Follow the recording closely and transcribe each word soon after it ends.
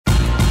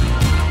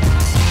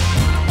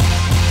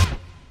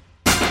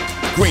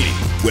Greeny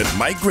with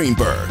Mike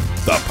Greenberg,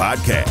 the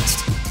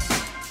podcast.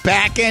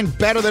 Back and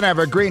better than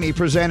ever. Greeny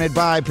presented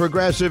by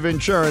Progressive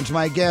Insurance.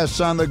 My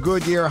guests on the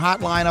Goodyear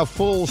Hotline, a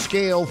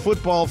full-scale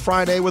football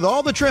Friday with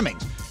all the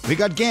trimmings. We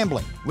got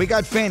gambling. We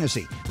got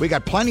fantasy. We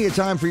got plenty of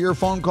time for your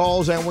phone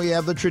calls, and we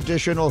have the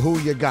traditional Who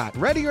You Got.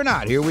 Ready or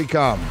not, here we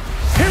come.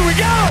 Here we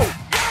go!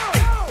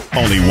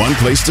 Only one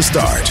place to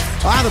start.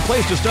 The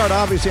place to start,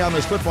 obviously, on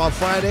this Football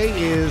Friday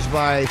is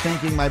by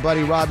thanking my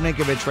buddy Rob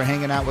Ninkovich for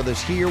hanging out with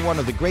us here. One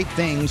of the great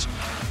things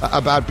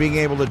about being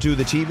able to do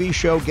the TV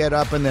show, get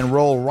up, and then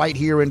roll right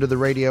here into the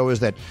radio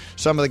is that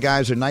some of the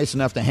guys are nice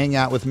enough to hang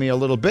out with me a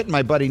little bit.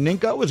 My buddy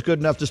Ninko was good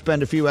enough to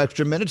spend a few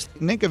extra minutes.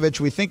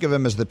 Ninkovich, we think of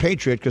him as the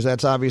Patriot because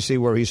that's obviously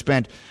where he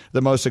spent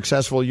the most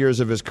successful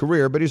years of his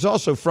career. But he's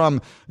also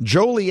from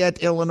Joliet,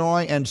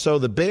 Illinois, and so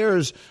the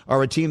Bears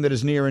are a team that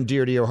is near and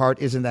dear to your heart.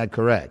 Isn't that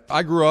correct?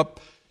 I grew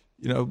up,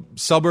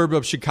 suburb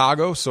of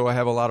Chicago, so I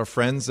have a lot of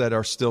friends that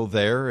are still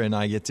there, and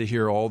I get to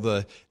hear all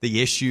the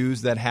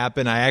issues that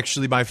happen.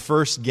 My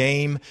first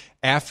game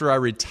after I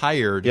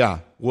retired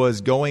was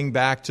going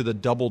back to the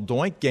double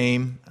doink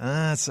game.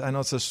 I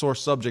know it's a sore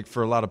subject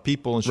for a lot of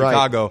people in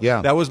Chicago. Right.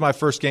 Yeah. That was my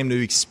first game to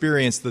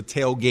experience the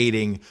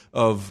tailgating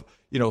of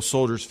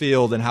Soldiers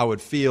Field and how it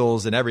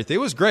feels and everything. It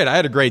was great. I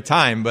had a great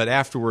time, but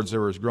afterwards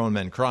there was grown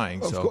men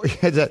crying. Of so course,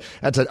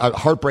 that's a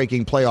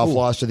heartbreaking playoff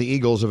loss to the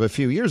Eagles of a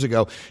few years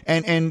ago.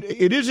 And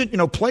it isn't,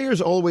 players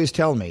always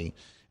tell me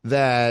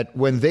that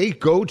when they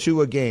go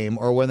to a game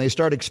or when they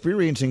start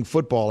experiencing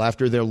football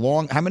after their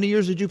long, how many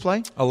years did you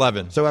play?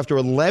 11. So after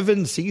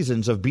 11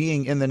 seasons of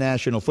being in the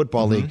National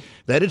Football League,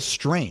 that is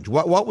strange.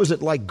 What was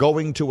it like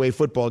going to a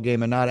football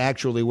game and not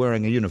actually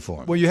wearing a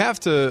uniform? Well, you have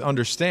to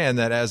understand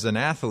that as an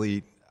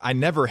athlete, I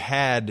never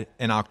had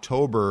an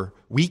October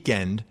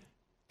weekend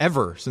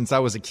ever since I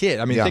was a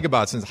kid. I mean, think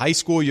about it. Since high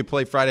school, you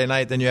play Friday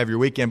night, then you have your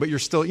weekend, but you're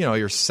still,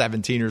 you're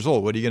 17 years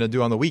old. What are you going to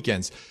do on the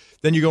weekends?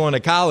 Then you go into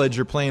college,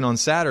 you're playing on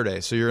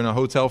Saturday. So you're in a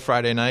hotel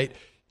Friday night,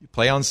 you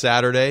play on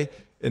Saturday,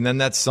 and then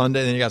that's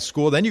Sunday, then you got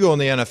school. Then you go in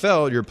the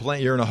NFL,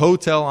 you're in a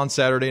hotel on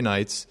Saturday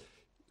nights,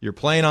 you're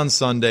playing on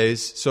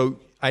Sundays.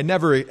 So I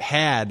never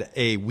had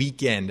a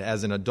weekend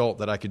as an adult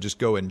that I could just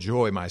go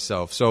enjoy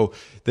myself. So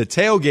the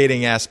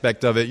tailgating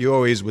aspect of it, you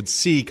always would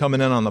see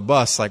coming in on the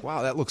bus, like,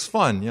 wow, that looks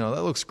fun.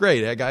 That looks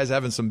great. That guy's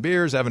having some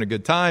beers, having a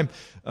good time.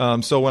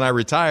 So when I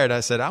retired,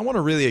 I said, I want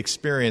to really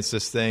experience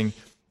this thing.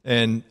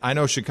 And I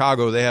know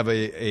Chicago, they have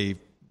a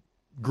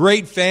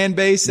great fan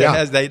base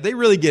that they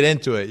really get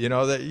into it.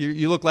 That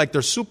you look like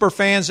they're super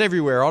fans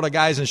everywhere. All the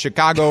guys in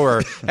Chicago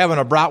are having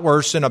a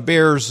bratwurst and a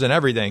beers and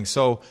everything.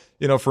 So,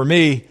 for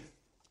me,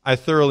 I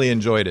thoroughly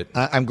enjoyed it.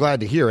 I'm glad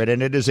to hear it,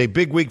 and it is a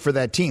big week for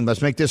that team.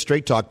 Let's make this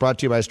Straight Talk, brought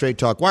to you by Straight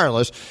Talk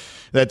Wireless,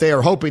 that they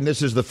are hoping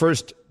this is the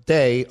first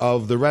day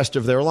of the rest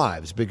of their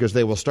lives because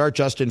they will start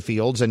Justin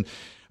Fields, and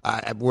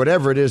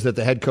whatever it is that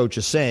the head coach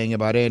is saying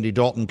about Andy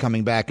Dalton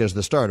coming back as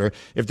the starter,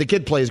 if the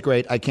kid plays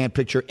great, I can't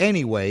picture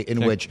any way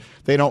in which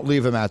they don't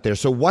leave him out there.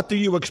 So what do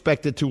you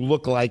expect it to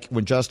look like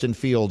when Justin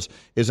Fields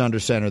is under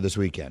center this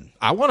weekend?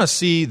 I want to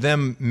see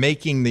them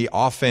making the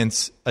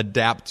offense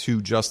adapt to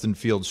Justin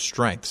Fields'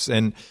 strengths.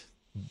 And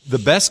the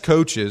best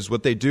coaches,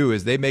 what they do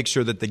is they make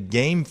sure that the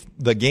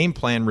game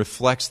plan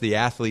reflects the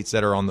athletes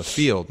that are on the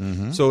field.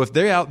 So if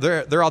they're out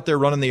there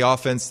running the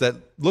offense that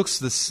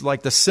looks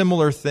like the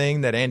similar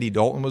thing that Andy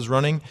Dalton was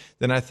running,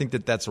 then I think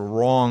that that's a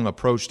wrong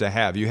approach to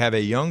have. You have a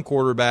young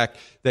quarterback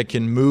that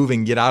can move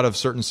and get out of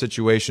certain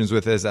situations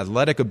with his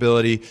athletic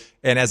ability.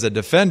 And as a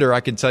defender, I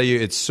can tell you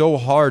it's so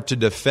hard to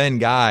defend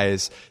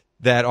guys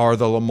that are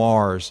the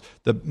Lamars,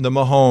 the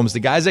Mahomes, the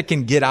guys that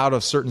can get out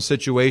of certain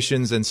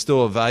situations and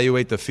still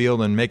evaluate the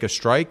field and make a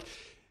strike.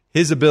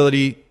 His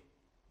ability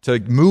to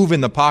move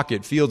in the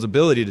pocket, Fields'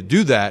 ability to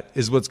do that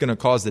is what's going to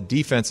cause the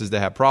defenses to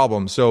have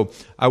problems. So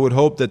I would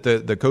hope that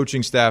the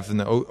coaching staff and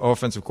the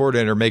offensive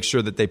coordinator make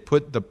sure that they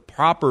put the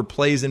proper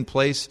plays in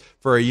place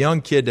for a young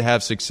kid to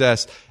have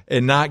success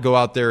and not go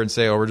out there and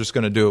say, we're just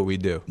going to do what we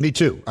do. Me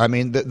too. I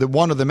mean, the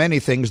one of the many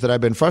things that I've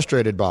been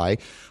frustrated by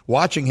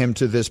watching him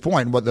to this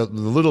point, what the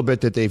little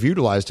bit that they've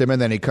utilized him,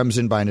 and then he comes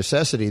in by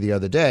necessity the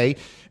other day,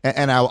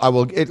 and I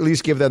will at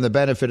least give them the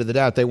benefit of the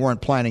doubt they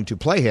weren't planning to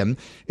play him,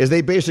 is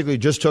they basically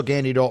just took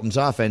Andy Dalton's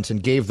offense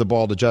and gave the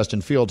ball to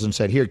Justin Fields and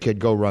said, here, kid,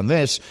 go run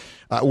this.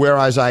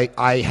 Whereas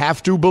I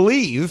have to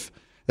believe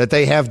that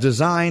they have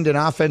designed an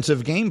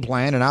offensive game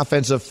plan, an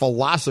offensive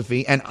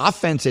philosophy, an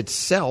offense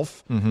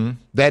itself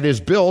that is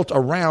built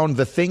around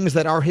the things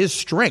that are his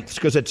strengths.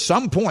 Because at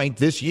some point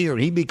this year,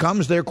 he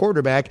becomes their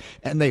quarterback,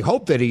 and they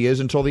hope that he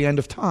is until the end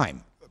of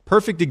time.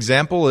 Perfect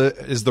example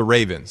is the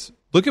Ravens.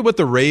 Look at what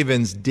the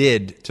Ravens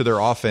did to their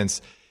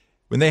offense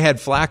when they had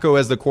Flacco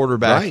as the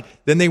quarterback. Right.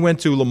 Then they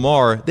went to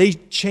Lamar. They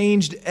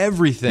changed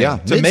everything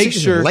to make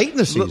sure late in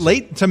the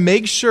season. To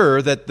make sure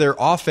that their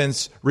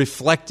offense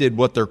reflected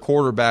what their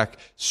quarterback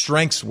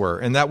strengths were.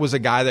 And that was a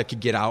guy that could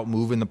get out,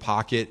 move in the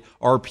pocket,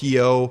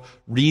 RPO,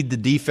 read the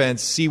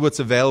defense, see what's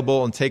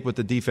available, and take what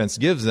the defense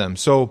gives them.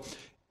 So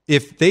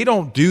if they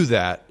don't do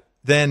that,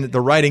 then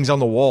the writing's on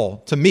the wall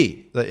to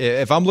me.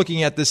 If I'm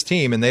looking at this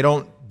team and they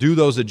don't do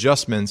those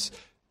adjustments,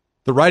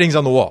 The writing's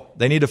on the wall.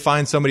 They need to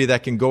find somebody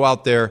that can go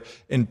out there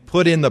and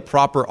put in the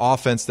proper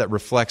offense that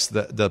reflects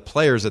the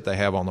players that they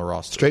have on the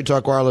roster. Straight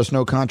Talk Wireless,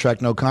 no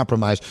contract, no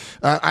compromise.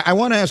 I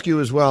want to ask you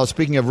as well,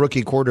 speaking of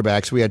rookie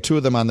quarterbacks, we had 2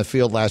 of them on the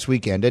field last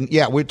weekend. And,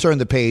 yeah, we turned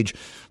the page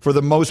for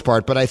the most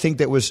part, but I think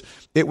that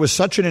it was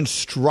such an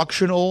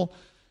instructional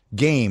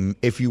game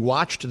if you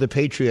watched the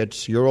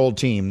Patriots, your old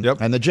team,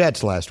 and the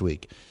Jets last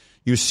week.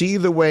 You see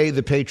the way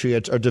the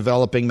Patriots are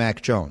developing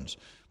Mac Jones,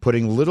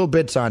 putting little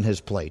bits on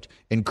his plate,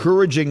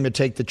 encouraging him to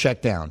take the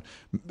check down,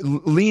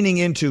 leaning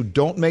into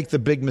don't make the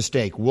big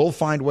mistake. We'll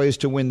find ways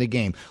to win the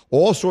game.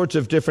 All sorts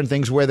of different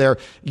things where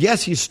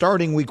yes, he's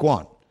starting week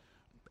 1.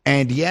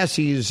 And yes,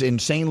 he's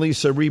insanely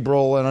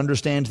cerebral and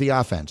understands the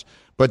offense.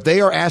 But they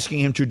are asking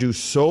him to do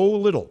so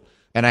little.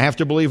 And I have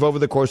to believe over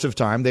the course of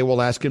time, they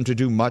will ask him to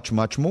do much,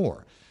 much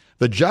more.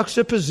 The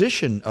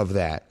juxtaposition of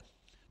that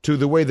to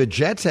the way the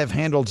Jets have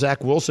handled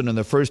Zach Wilson in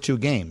the first 2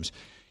 games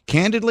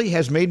candidly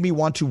has made me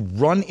want to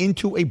run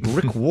into a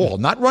brick wall.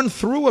 Not run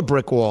through a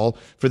brick wall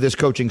for this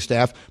coaching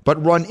staff,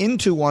 but run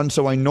into one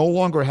so I no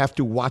longer have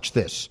to watch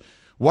this.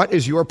 What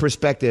is your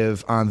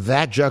perspective on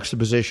that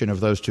juxtaposition of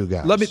those 2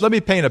 guys? Let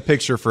me paint a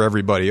picture for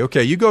everybody.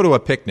 Okay, you go to a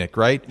picnic,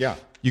 right? Yeah.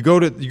 You go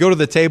to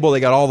the table, they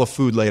got all the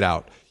food laid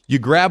out. You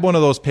grab one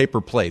of those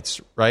paper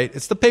plates, right?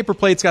 It's the paper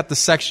plate's got the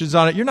sections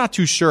on it. You're not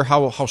too sure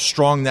how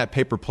strong that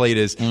paper plate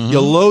is. Mm-hmm. You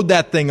load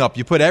that thing up.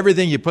 You put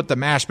everything. You put the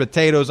mashed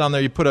potatoes on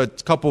there. You put a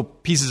couple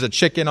pieces of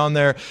chicken on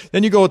there.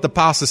 Then you go with the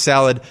pasta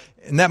salad,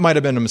 and that might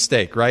have been a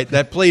mistake, right?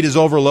 That plate is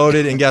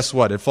overloaded, and guess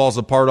what? It falls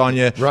apart on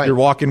you. Right. You're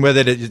walking with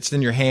it. It's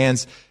in your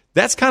hands.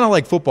 That's kind of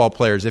like football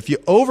players. If you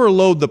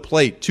overload the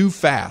plate too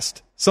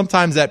fast,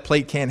 sometimes that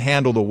plate can't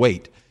handle the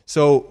weight.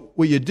 So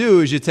what you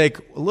do is you take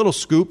a little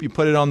scoop, you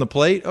put it on the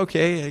plate.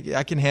 Okay,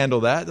 I can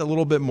handle that a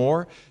little bit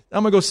more.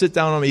 I'm going to go sit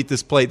down and eat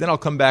this plate. Then I'll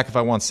come back if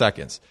I want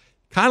seconds.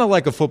 Kind of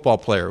like a football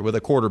player with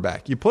a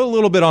quarterback. You put a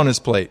little bit on his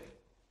plate.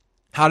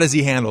 How does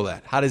he handle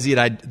that? How does he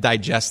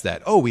digest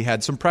that? Oh, we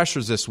had some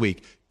pressures this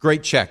week.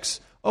 Great checks.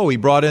 Oh, he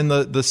brought in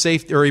the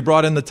safety, or he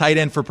brought in the tight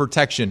end for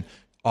protection.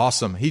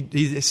 Awesome.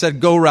 He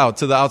said go route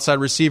to the outside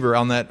receiver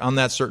on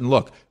that certain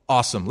look.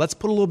 Awesome. Let's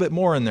put a little bit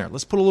more in there.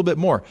 Let's put a little bit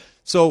more.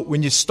 So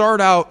when you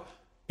start out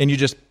and you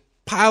just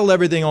pile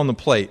everything on the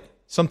plate,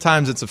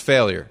 sometimes it's a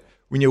failure.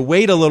 When you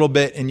wait a little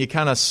bit and you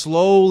kind of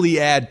slowly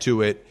add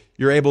to it,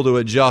 you're able to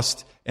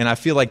adjust. And I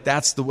feel like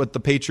that's what the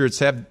Patriots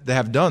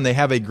have done. They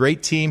have a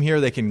great team here.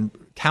 They can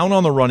count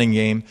on the running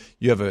game.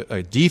 You have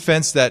a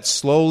defense that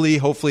slowly,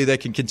 hopefully, they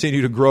can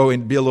continue to grow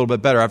and be a little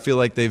bit better. I feel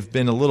like they've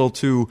been a little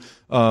too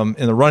in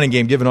the running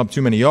game, giving up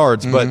too many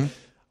yards. Mm-hmm. But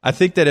I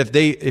think that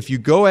if you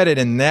go at it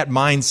in that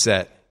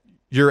mindset,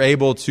 you're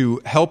able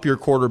to help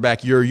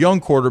your young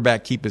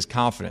quarterback, keep his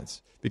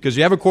confidence. Because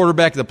you have a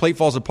quarterback, the plate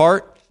falls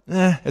apart,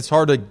 it's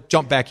hard to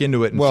jump back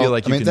into it and feel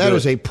like you can do it. That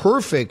is a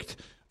perfect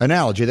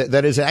analogy.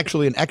 That is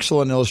actually an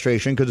excellent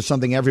illustration because it's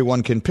something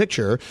everyone can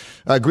picture.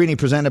 Greeny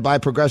presented by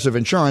Progressive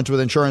Insurance, with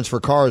insurance for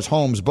cars,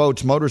 homes,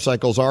 boats,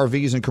 motorcycles,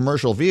 RVs, and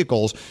commercial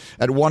vehicles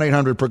at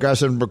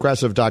 1-800-PROGRESSIVE and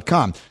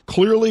Progressive.com.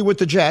 Clearly with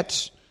the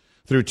Jets,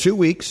 through 2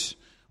 weeks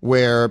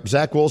where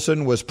Zach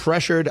Wilson was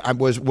pressured,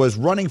 was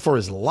running for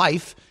his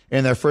life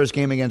in their first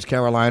game against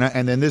Carolina,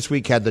 and then this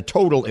week had the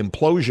total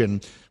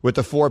implosion with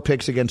the 4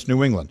 picks against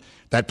New England.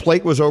 That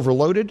plate was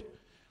overloaded.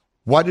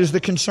 What is the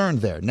concern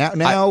there?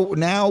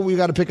 Now we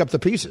got to pick up the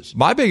pieces.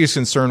 My biggest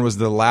concern was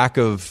the lack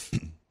of,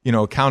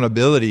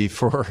 accountability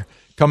for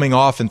coming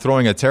off and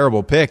throwing a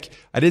terrible pick.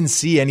 I didn't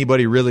see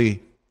anybody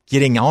really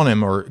getting on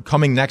him or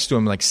coming next to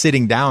him, like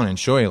sitting down and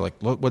showing,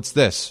 like, look, what's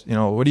this?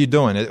 What are you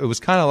doing? It was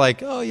kind of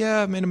like, oh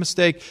yeah, I made a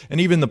mistake. And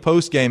even the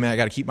post game, I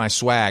got to keep my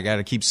swag. I got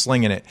to keep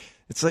slinging it.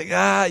 It's like,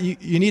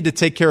 you need to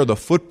take care of the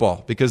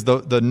football, because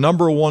the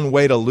number one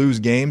way to lose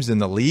games in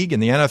the league, in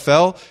the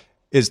NFL,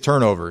 is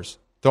turnovers.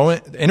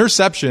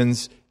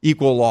 Interceptions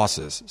equal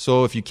losses.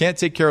 So if you can't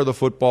take care of the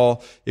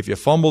football, if you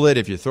fumble it,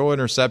 if you throw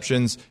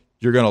interceptions,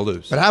 you're going to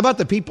lose. But how about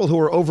the people who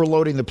are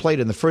overloading the plate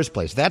in the first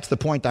place? That's the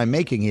point I'm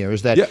making here,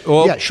 is that,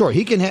 sure,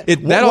 he can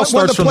that all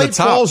starts from the top. When the plate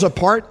falls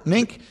apart,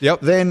 Nink,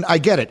 then I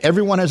get it.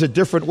 Everyone has a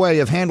different way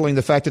of handling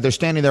the fact that they're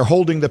standing there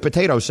holding the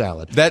potato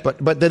salad.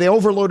 But they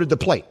overloaded the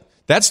plate.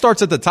 That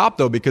starts at the top,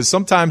 though, because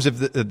sometimes if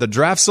the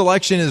draft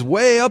selection is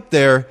way up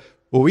there,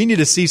 well, we need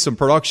to see some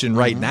production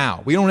right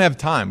now. We don't have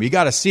time. We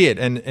got to see it.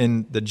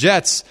 And the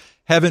Jets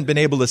haven't been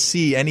able to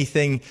see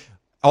anything.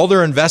 All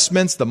their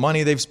investments, the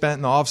money they've spent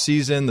in the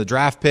offseason, the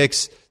draft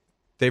picks,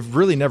 they've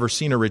really never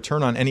seen a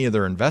return on any of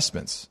their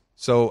investments.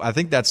 So I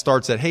think that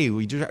starts at, hey,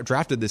 we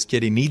drafted this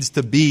kid. He needs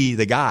to be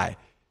the guy.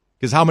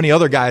 Because how many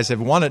other guys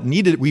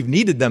we've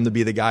needed them to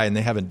be the guy, and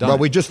they haven't done it. Well,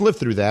 we just lived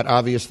through that,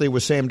 obviously,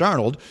 with Sam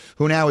Darnold,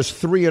 who now is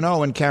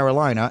 3-0 in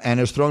Carolina and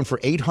has thrown for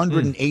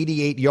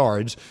 888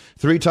 yards,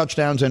 3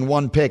 touchdowns and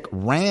 1 pick,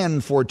 ran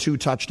for 2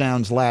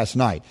 touchdowns last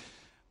night.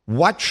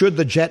 What should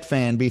the Jet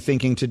fan be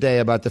thinking today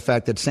about the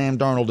fact that Sam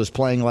Darnold is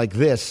playing like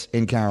this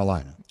in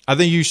Carolina? I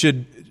think you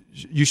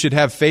should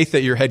have faith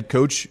that your head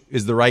coach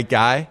is the right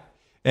guy,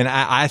 and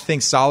I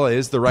think Saleh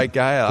is the right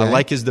guy. Okay. I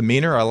like his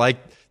demeanor. I like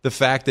the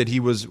fact that he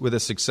was with a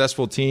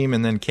successful team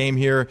and then came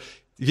here.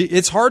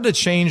 It's hard to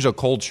change a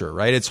culture,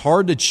 right? It's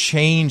hard to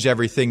change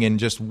everything in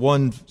just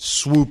one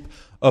swoop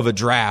of a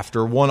draft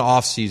or one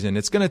offseason.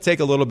 It's going to take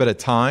a little bit of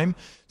time.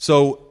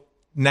 So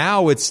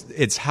now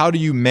it's how do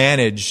you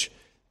manage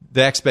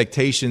the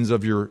expectations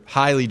of your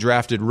highly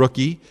drafted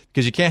rookie,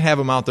 because you can't have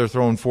him out there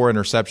throwing 4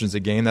 interceptions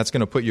a game. That's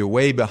going to put you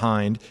way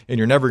behind, and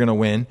you're never going to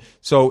win.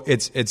 So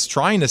it's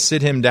trying to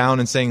sit him down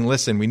and saying,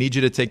 listen, we need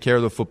you to take care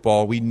of the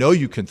football. We know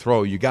you can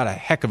throw. You got a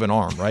heck of an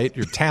arm, right?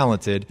 You're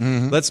talented.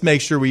 Let's make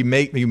sure we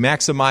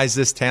maximize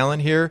this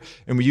talent here,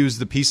 and we use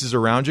the pieces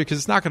around you, because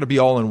it's not going to be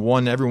all in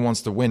one. Everyone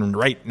wants to win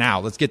right now.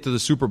 Let's get to the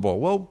Super Bowl.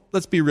 Well,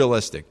 let's be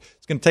realistic.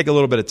 It's going to take a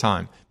little bit of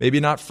time. Maybe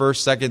not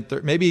first, second,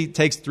 third. Maybe it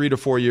takes 3 to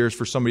 4 years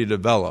for somebody to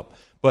develop.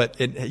 But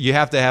you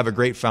have to have a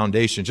great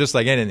foundation, just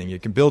like anything. You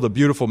can build a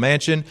beautiful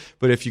mansion,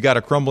 but if you got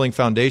a crumbling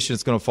foundation,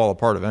 it's going to fall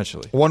apart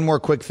eventually. One more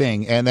quick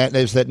thing, and that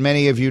is that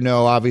many of you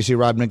know, obviously,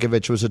 Rob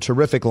Ninkovich was a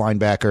terrific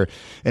linebacker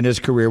in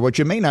his career. What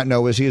you may not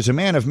know is he is a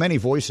man of many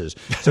voices.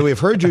 So we've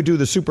heard you do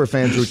the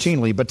Superfans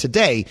routinely, but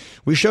today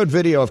we showed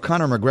video of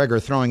Conor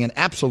McGregor throwing an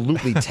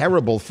absolutely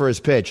terrible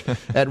first pitch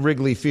at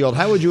Wrigley Field.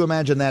 How would you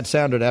imagine that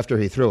sounded after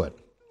he threw it?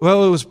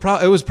 Well, it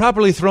was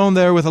properly thrown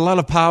there with a lot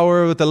of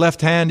power with the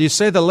left hand. You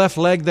say the left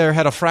leg there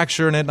had a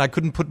fracture in it, and I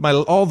couldn't put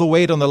all the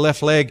weight on the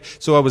left leg,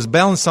 so I was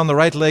balanced on the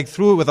right leg,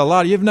 threw it with a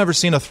lot. You've never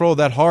seen a throw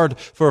that hard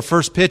for a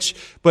first pitch,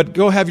 but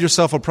go have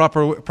yourself a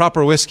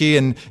proper whiskey,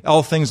 and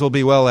all things will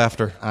be well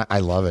after. I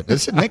love it.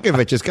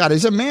 Ninkovich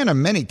he's a man of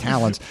many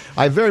talents.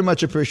 I very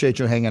much appreciate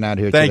you hanging out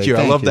here today. Thank you.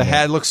 I love the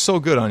hat. It looks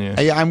so good on you.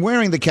 I'm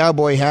wearing the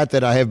cowboy hat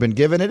that I have been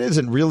given. It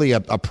isn't really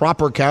a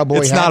proper cowboy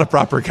hat. It's not a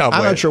proper cowboy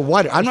hat. I'm not sure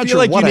what I feel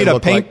like you need a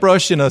paintbrush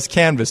like. and a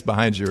canvas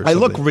behind you or something. I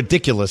look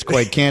ridiculous,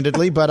 quite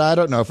candidly, but I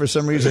don't know. For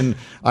some reason,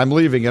 I'm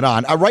leaving it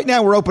on. Right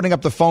now, we're opening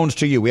up the phones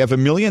to you. We have a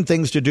million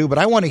things to do, but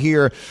I want to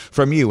hear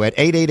from you at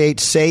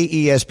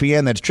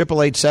 888-SAY-ESPN. That's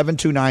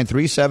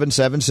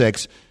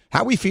 888-729-3776.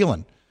 How are we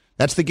feeling?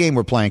 That's the game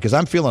we're playing, because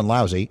I'm feeling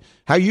lousy.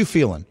 How are you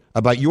feeling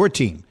about your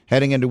team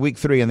heading into Week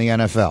 3 in the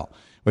NFL?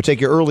 We'll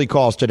take your early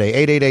calls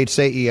today,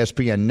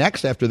 888-SAY-ESPN.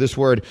 Next, after this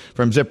word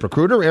from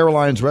ZipRecruiter,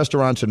 airlines,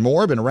 restaurants, and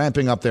more have been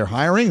ramping up their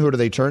hiring. Who do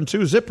they turn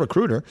to?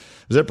 ZipRecruiter.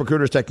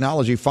 ZipRecruiter's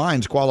technology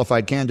finds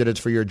qualified candidates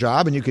for your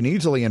job, and you can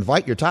easily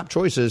invite your top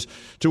choices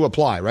to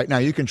apply. Right now,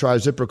 you can try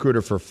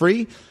ZipRecruiter for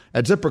free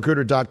at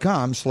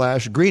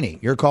ZipRecruiter.com/Greeny.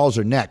 Your calls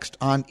are next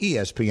on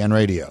ESPN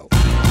Radio.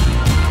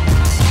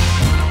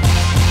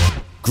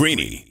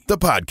 Greeny, the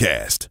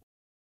podcast.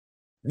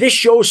 This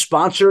show is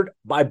sponsored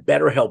by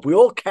BetterHelp. We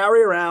all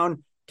carry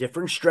around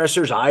different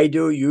stressors. I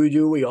do, you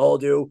do, we all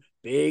do,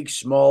 big,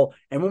 small.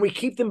 And when we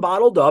keep them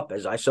bottled up,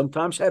 as I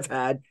sometimes have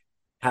had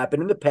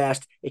happen in the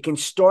past, it can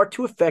start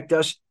to affect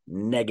us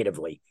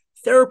negatively.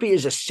 Therapy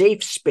is a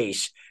safe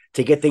space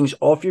to get things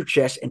off your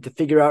chest and to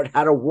figure out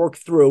how to work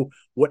through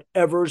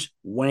whatever's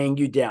weighing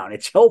you down.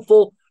 It's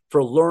helpful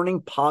for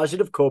learning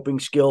positive coping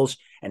skills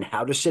and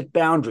how to set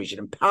boundaries. It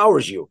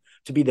empowers you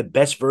to be the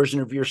best version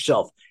of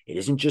yourself. It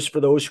isn't just for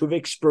those who have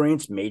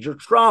experienced major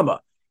trauma.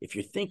 If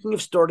you're thinking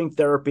of starting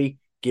therapy,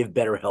 give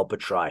BetterHelp a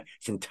try.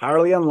 It's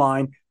entirely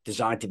online,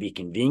 designed to be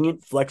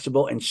convenient,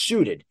 flexible, and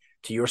suited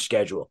to your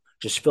schedule.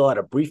 Just fill out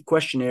a brief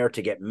questionnaire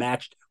to get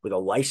matched with a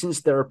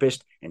licensed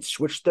therapist and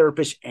switch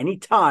therapists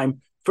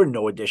anytime for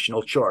no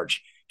additional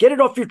charge. Get it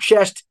off your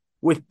chest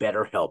with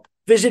BetterHelp.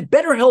 Visit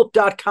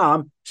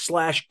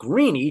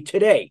BetterHelp.com/Greeny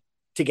today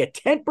to get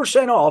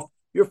 10% off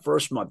your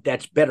first month.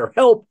 That's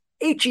BetterHelp,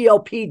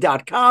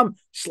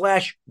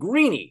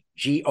 HELP.com/Greeny,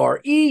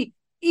 GREENY.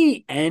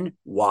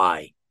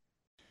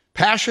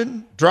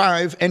 Passion,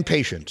 drive, and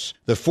patience.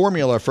 The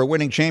formula for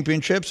winning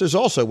championships is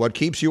also what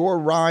keeps your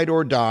ride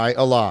or die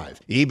alive.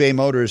 eBay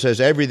Motors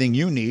has everything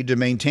you need to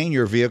maintain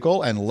your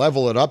vehicle and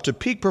level it up to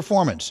peak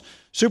performance.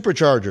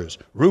 Superchargers,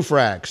 roof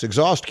racks,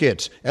 exhaust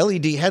kits,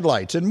 LED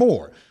headlights, and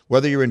more.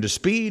 Whether you're into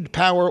speed,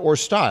 power, or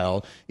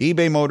style,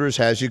 eBay Motors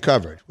has you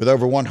covered. With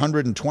over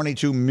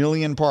 122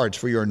 million parts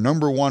for your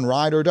number one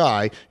ride or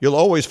die, you'll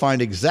always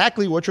find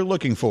exactly what you're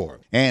looking for.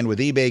 And with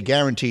eBay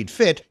Guaranteed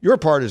Fit, your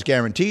part is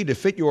guaranteed to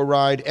fit your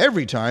ride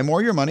every time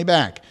or your money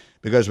back.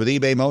 Because with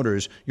eBay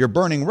Motors, you're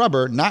burning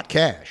rubber, not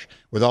cash.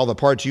 With all the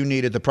parts you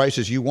need at the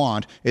prices you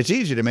want, it's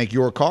easy to make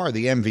your car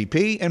the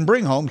MVP and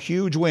bring home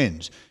huge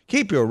wins.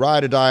 Keep your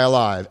ride or die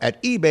alive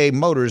at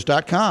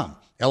ebaymotors.com.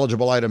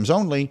 Eligible items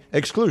only.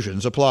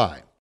 Exclusions apply.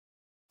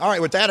 All right,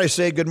 with that, I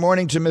say good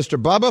morning to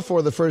Mr. Bubba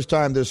for the first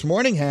time this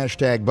morning.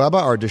 Hashtag Bubba,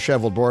 our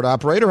disheveled board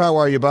operator. How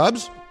are you,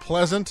 Bubs?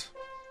 Pleasant.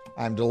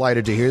 I'm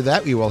delighted to hear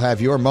that. We will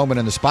have your moment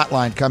in the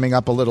spotlight coming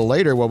up a little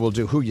later where we'll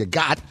do Who You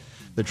Got,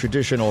 the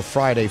traditional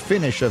Friday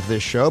finish of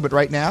this show. But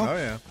right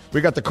now, we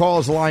got the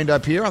calls lined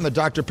up here on the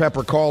Dr.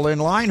 Pepper call-in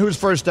line. Who's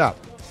first up?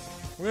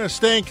 We're going to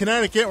stay in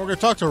Connecticut. We're going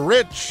to talk to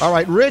Rich. All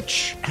right,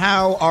 Rich,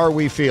 how are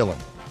we feeling?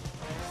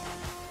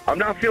 I'm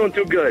not feeling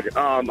too good.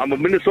 I'm a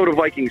Minnesota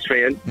Vikings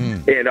fan,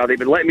 and they've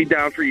been letting me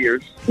down for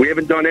years. We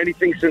haven't done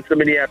anything since the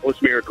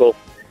Minneapolis Miracle.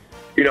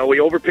 You know, we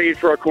overpaid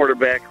for our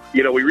quarterback.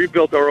 You know, we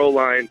rebuilt our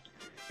O-line.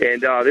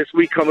 And this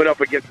week coming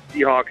up against the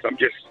Seahawks, I'm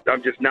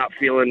just not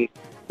feeling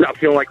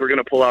like we're going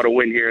to pull out a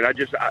win here.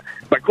 And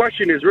my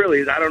question is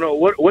really, I don't know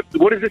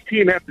what does this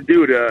team have to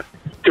do to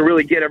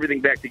really get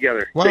everything back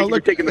together? Well, thank you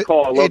for taking the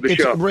call. I love the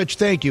show. Rich,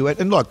 thank you.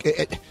 And look,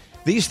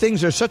 these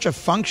things are such a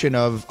function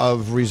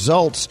of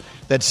results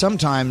that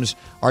sometimes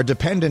are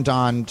dependent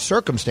on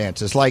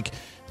circumstances. Like,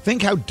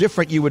 think how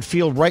different you would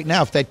feel right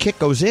now if that kick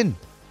goes in.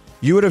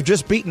 You would have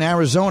just beaten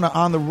Arizona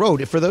on the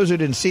road. For those who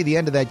didn't see the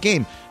end of that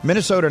game,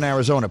 Minnesota and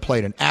Arizona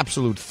played an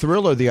absolute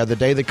thriller the other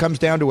day that comes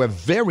down to a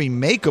very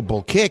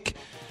makeable kick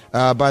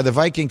by the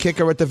Viking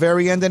kicker at the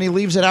very end, and he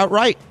leaves it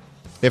outright.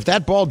 If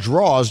that ball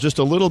draws just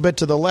a little bit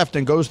to the left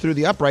and goes through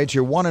the uprights,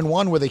 you're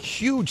 1-1 with a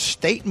huge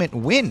statement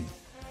win.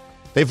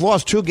 They've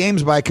lost 2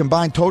 games by a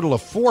combined total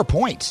of 4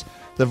 points,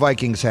 the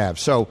Vikings have.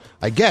 So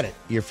I get it.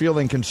 You're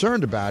feeling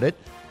concerned about it,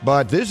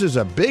 but this is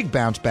a big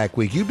bounce-back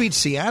week. You beat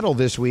Seattle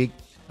this week.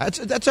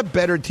 That's a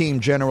better team,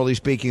 generally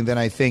speaking, than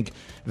I think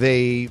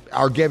they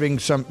are getting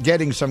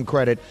some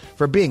credit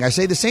for being. I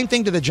say the same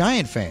thing to the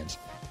Giant fans.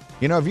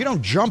 You know, if you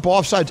don't jump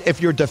off sides, if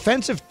your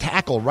defensive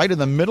tackle right in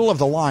the middle of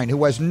the line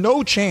who has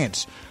no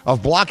chance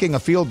of blocking a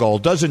field goal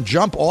doesn't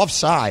jump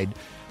offside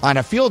on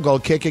a field goal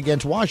kick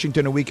against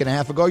Washington a week and a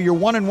half ago, you're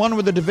 1-1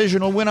 with a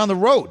divisional win on the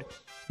road.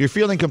 You're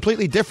feeling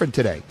completely different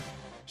today.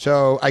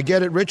 So I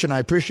get it, Rich, and I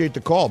appreciate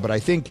the call, but I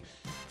think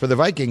for the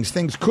Vikings,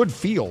 things could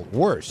feel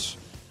worse.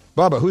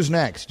 Bubba, who's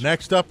next?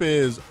 Next up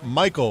is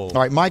Michael.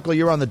 All right, Michael,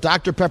 you're on the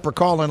Dr. Pepper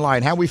call-in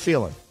line. How we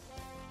feeling?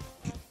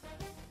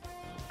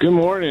 Good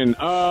morning.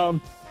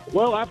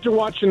 Well, after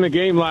watching the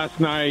game last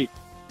night,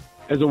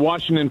 as a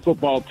Washington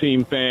football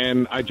team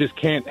fan, I just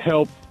can't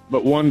help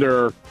but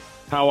wonder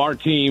how our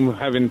team,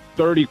 having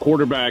 30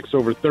 quarterbacks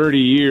over 30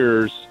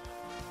 years,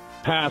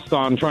 passed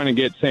on trying to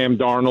get Sam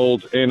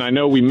Darnold. And I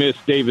know we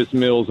missed Davis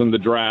Mills in the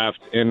draft,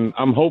 and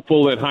I'm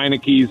hopeful that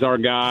Heineke's our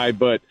guy,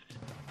 but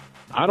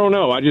I don't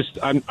know.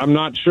 I'm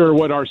not sure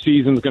what our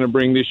season's going to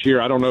bring this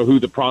year. I don't know who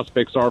the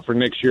prospects are for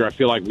next year. I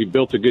feel like we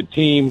built a good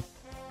team,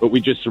 but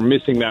we just are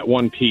missing that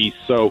one piece.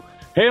 So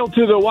hail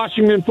to the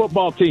Washington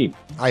football team.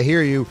 I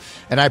hear you,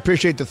 and I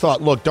appreciate the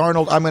thought. Look,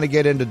 Darnold, I'm going to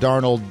get into the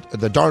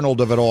Darnold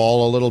of it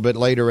all a little bit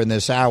later in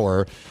this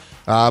hour.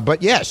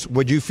 But yes,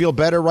 would you feel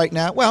better right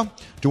now? Well,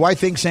 do I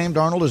think Sam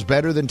Darnold is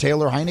better than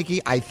Taylor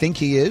Heineke? I think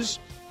he is.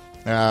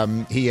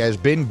 He has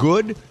been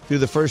good through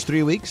the first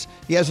 3 weeks.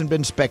 He hasn't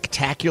been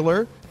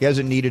spectacular. He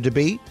hasn't needed to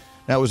be.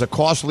 That was a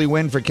costly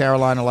win for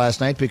Carolina last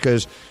night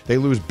because they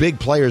lose big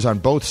players on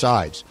both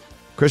sides.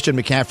 Christian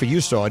McCaffrey,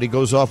 you saw it. He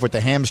goes off with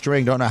the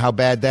hamstring. Don't know how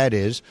bad that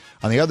is.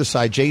 On the other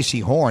side, J.C.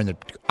 Horn, the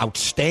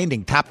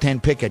outstanding top 10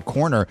 pick at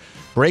corner,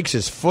 breaks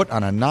his foot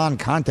on a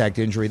non-contact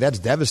injury. That's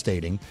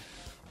devastating.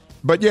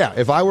 But yeah,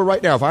 if I were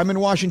right now, if I'm in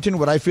Washington,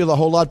 would I feel a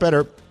whole lot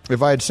better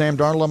if I had Sam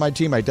Darnold on my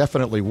team? I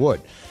definitely would.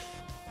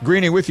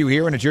 Greeny with you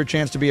here, and it's your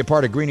chance to be a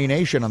part of Greeny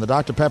Nation on the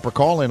Dr. Pepper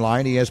call-in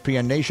line.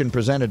 ESPN Nation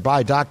presented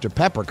by Dr.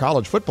 Pepper.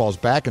 College football's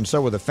back, and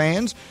so are the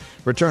fans.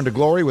 Return to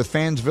glory with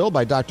Fansville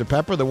by Dr.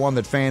 Pepper, the one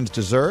that fans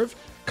deserve.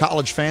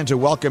 College fans are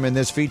welcome in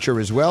this feature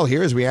as well.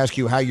 Here, as we ask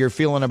you how you're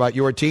feeling about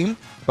your team.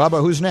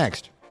 Bubba, who's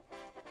next?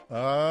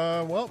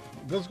 Well,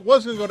 this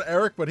was going to go to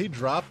Eric, but he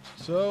dropped,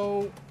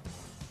 so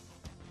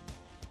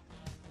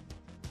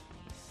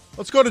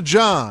let's go to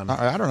John.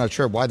 I'm not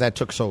sure why that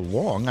took so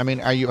long. I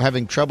mean, are you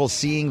having trouble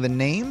seeing the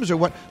names, or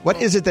what?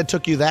 What is it that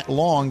took you that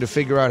long to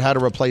figure out how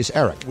to replace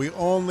Eric? We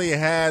only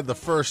had the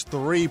first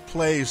 3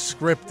 plays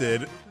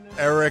scripted.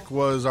 Eric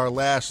was our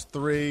last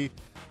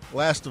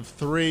of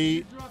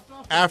 3.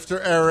 After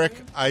Eric,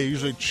 I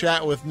usually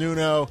chat with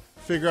Nuno,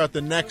 figure out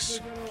the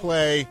next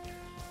play.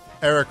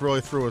 Eric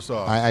really threw us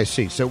off. I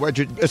see. So what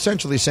you're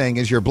essentially saying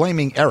is you're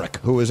blaming Eric,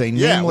 who is a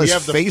nameless, we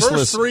have the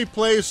faceless. First 3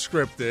 plays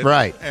scripted,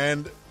 right?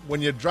 And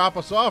when you drop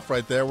us off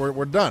right there,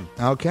 we're done.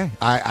 Okay,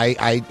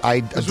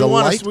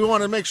 we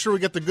want to make sure we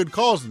get the good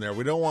calls in there.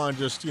 We don't want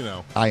to just,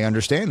 I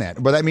understand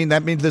that, but that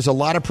means there's a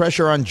lot of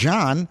pressure on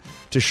John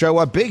to show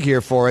up big here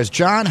for us.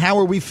 John, how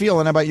are we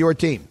feeling about your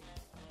team?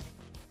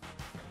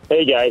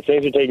 Hey guys,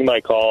 thanks for taking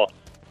my call.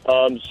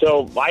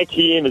 So my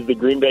team is the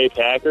Green Bay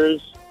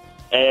Packers,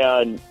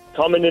 and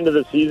coming into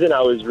the season,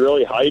 I was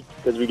really hyped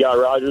because we got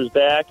Rodgers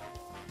back,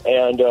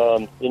 and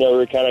we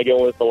were kind of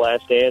going with the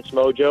last dance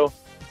mojo.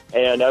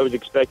 And I was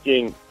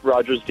expecting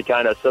Rodgers to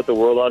kind of set the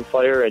world on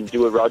fire and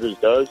do what Rodgers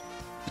does.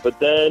 But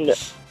then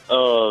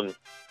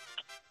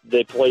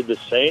they played the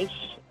Saints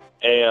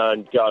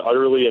and got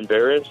utterly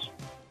embarrassed.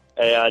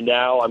 And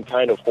now I'm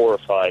kind of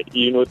horrified.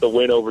 Even with the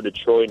win over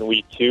Detroit in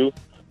Week 2,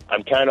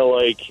 I'm kind of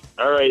like,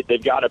 all right,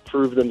 they've got to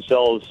prove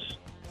themselves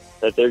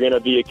that they're going to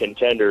be a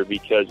contender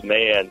because,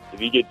 man, if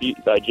you get beat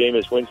by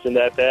Jameis Winston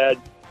that bad,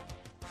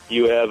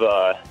 you have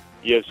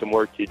some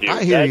work to do.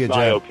 I hear you, That's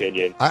my Jim.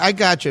 opinion. I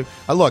got you.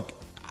 Look,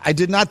 I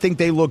did not think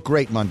they looked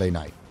great Monday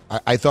night.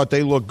 I thought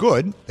they looked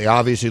good. They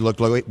obviously looked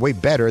way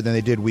better than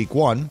they did Week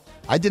 1.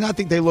 I did not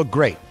think they looked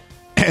great.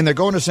 And they're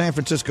going to San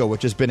Francisco,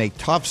 which has been a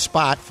tough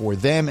spot for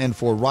them and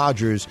for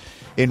Rodgers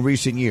in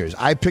recent years.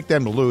 I picked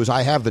them to lose.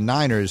 I have the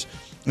Niners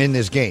in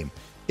this game.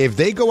 If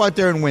they go out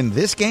there and win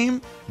this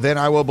game, then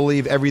I will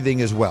believe everything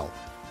is well.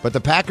 But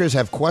the Packers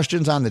have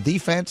questions on the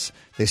defense.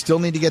 They still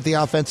need to get the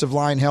offensive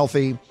line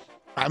healthy.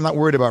 I'm not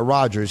worried about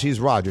Rodgers. He's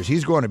Rodgers.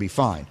 He's going to be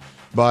fine.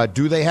 But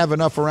do they have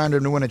enough around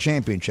him to win a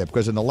championship?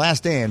 Because in the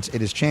last dance,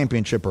 it is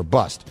championship or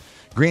bust.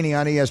 Greeny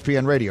on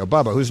ESPN Radio.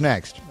 Bubba, who's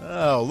next?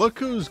 Oh, look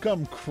who's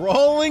come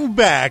crawling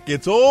back.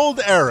 It's old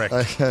Eric.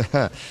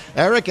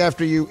 Eric,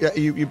 after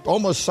you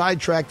almost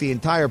sidetracked the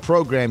entire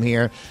program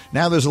here,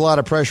 now there's a lot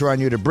of pressure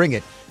on you to bring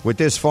it with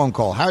this phone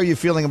call. How are you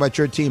feeling about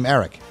your team,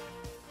 Eric?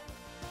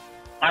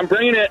 I'm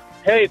bringing it.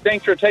 Hey,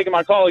 thanks for taking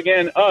my call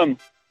again.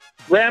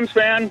 Rams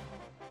fan,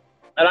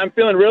 and I'm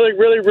feeling really,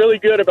 really, really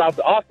good about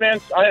the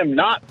offense. I am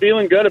not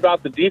feeling good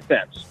about the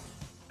defense.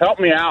 Help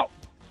me out.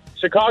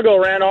 Chicago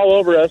ran all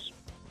over us.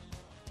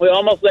 We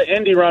almost let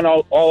Indy run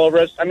all over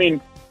us. I mean,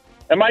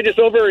 am I just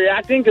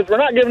overreacting? Because we're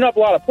not giving up a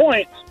lot of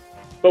points,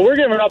 but we're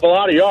giving up a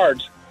lot of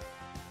yards.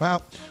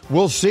 Well,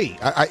 we'll see.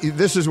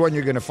 This is when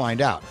you're going to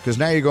find out, because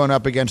now you're going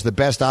up against the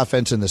best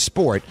offense in the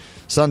sport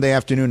Sunday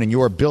afternoon in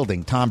your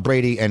building. Tom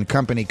Brady and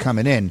company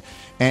coming in.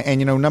 And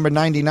number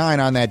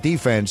 99 on that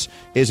defense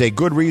is a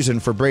good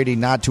reason for Brady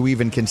not to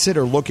even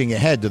consider looking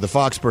ahead to the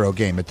Foxborough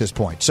game at this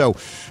point. So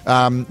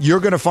you're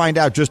going to find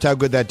out just how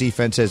good that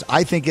defense is.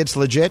 I think it's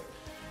legit.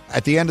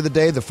 At the end of the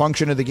day, the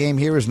function of the game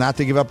here is not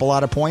to give up a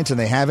lot of points, and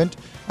they haven't.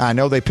 I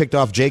know they picked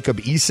off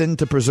Jacob Eason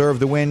to preserve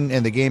the win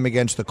in the game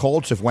against the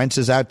Colts. If Wentz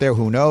is out there,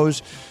 who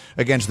knows?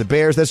 Against the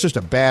Bears, that's just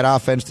a bad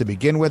offense to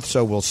begin with,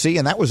 so we'll see.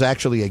 And that was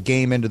actually a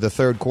game into the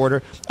third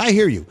quarter. I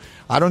hear you.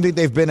 I don't think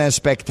they've been as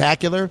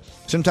spectacular.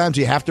 Sometimes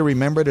you have to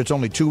remember it's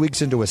only 2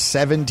 weeks into a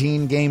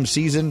 17-game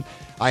season.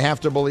 I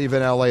have to believe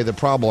in L.A. the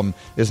problem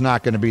is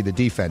not going to be the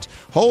defense.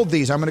 Hold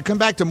these. I'm going to come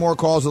back to more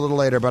calls a little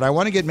later, but I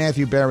want to get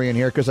Matthew Berry in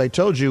here because I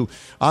told you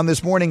on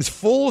this morning's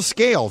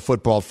full-scale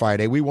Football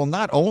Friday, we will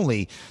not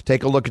only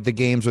take a look at the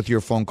games with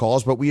your phone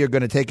calls, but we are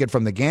going to take it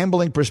from the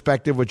gambling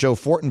perspective with Joe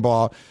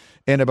Fortenbaugh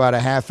in about a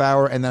half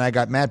hour, and then I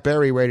got Matt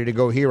Berry ready to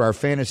go here, our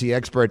fantasy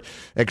expert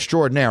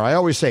extraordinaire. I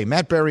always say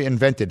Matt Berry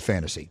invented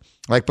fantasy.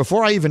 Like,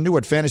 before I even knew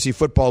what fantasy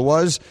football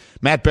was,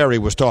 Matt Berry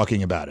was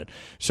talking about it.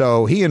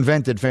 So he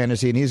invented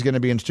fantasy, and he's going to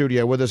be in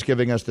studio with us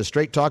giving us the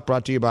Straight Talk,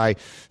 brought to you by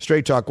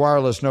Straight Talk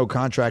Wireless. No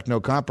contract, no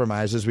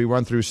compromise, as we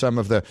run through some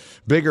of the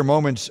bigger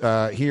moments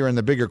here and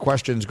the bigger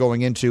questions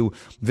going into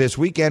this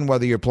weekend,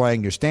 whether you're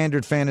playing your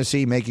standard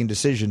fantasy, making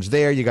decisions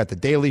there. You got the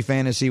daily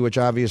fantasy, which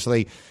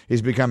obviously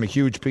has become a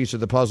huge piece of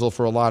the puzzle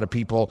for a lot of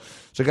people.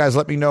 So, guys,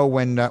 let me know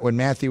when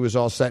Matthew is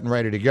all set and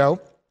ready to go.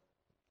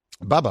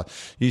 Bubba,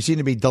 you seem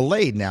to be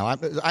delayed now.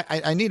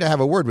 I need to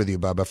have a word with you,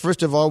 Bubba.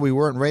 First of all, we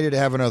weren't ready to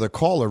have another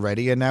caller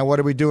ready, and now what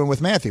are we doing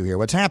with Matthew here?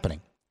 What's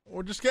happening?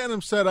 We're just getting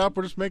him set up.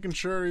 We're just making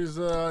sure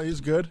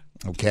he's good.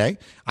 Okay.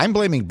 I'm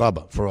blaming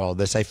Bubba for all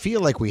this. I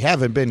feel like we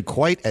haven't been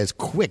quite as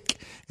quick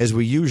as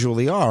we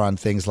usually are on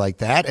things like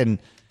that, and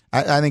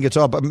I think it's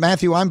all. But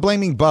Matthew, I'm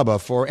blaming Bubba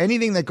for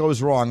anything that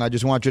goes wrong. I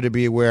just want you to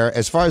be aware,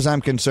 as far as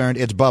I'm concerned,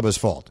 it's Bubba's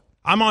fault.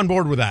 I'm on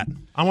board with that.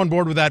 I'm on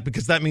board with that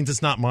because that means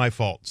it's not my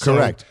fault. So,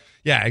 correct.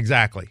 Yeah,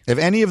 exactly. If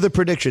any of the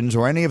predictions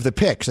or any of the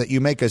picks that you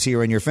make us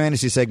here in your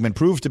fantasy segment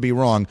prove to be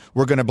wrong,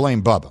 we're going to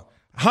blame Bubba.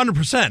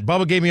 100%.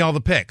 Bubba gave me all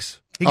the picks.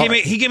 He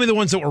gave me the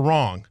ones that were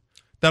wrong.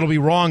 That'll be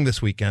wrong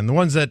this weekend. The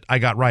ones that I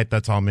got right,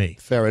 that's all me.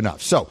 Fair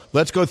enough. So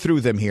let's go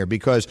through them here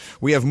because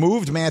we have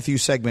moved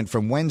Matthew's segment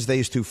from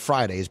Wednesdays to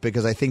Fridays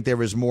because I think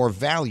there is more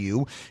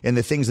value in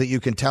the things that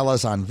you can tell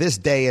us on this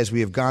day as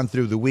we have gone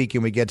through the week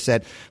and we get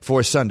set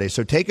for Sunday.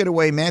 So take it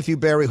away, Matthew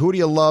Berry. Who do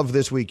you love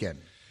this weekend?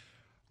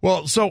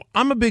 Well, so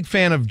I'm a big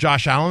fan of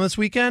Josh Allen this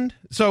weekend.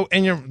 So,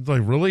 and you're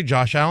like, really,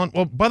 Josh Allen?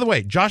 Well, by the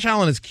way, Josh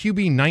Allen is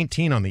QB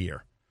 19 on the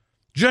year.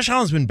 Josh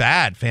Allen's been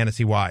bad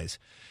fantasy-wise.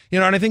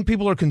 And I think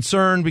people are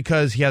concerned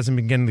because he hasn't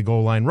been getting the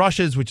goal line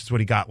rushes, which is what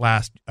he got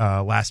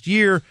last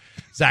year.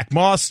 Zach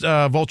Moss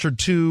vultured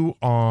 2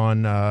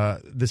 on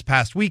this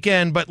past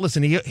weekend. But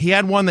listen, he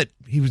had one that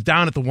he was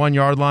down at the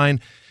 1-yard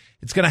line.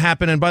 It's going to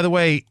happen. And by the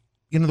way,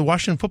 the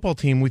Washington football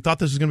team, we thought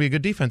this was going to be a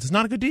good defense. It's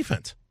not a good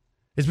defense.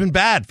 It's been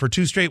bad for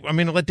 2 straight.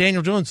 Let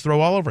Daniel Jones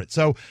throw all over it.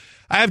 So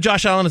I have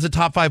Josh Allen as a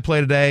top 5 play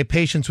today.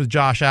 Patience with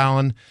Josh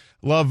Allen.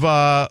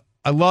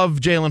 I love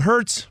Jalen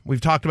Hurts. We've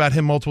talked about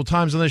him multiple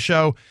times on this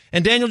show.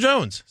 And Daniel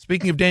Jones.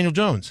 Speaking of Daniel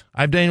Jones,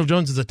 I have Daniel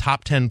Jones as a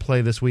top 10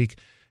 play this week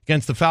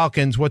against the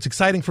Falcons. What's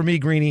exciting for me,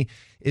 Greeny,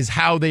 is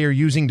how they are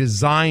using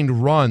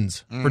designed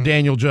runs for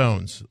Daniel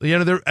Jones.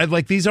 They're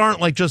these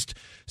aren't just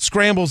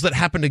scrambles that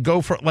happen to go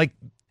for it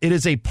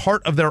is a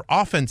part of their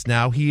offense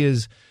now. He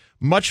is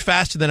much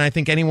faster than I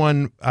think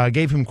anyone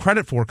gave him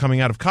credit for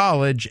coming out of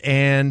college,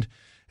 and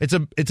it's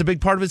a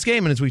big part of his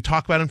game. And as we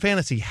talk about in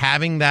fantasy,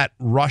 having that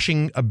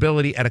rushing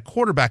ability at a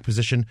quarterback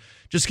position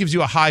just gives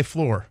you a high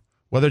floor.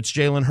 Whether it's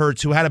Jalen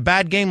Hurts, who had a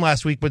bad game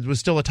last week but was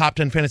still a top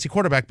 10 fantasy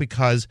quarterback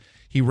because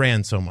he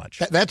ran so much.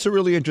 That's a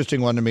really interesting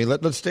one to me.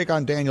 Let's stick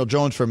on Daniel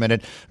Jones for a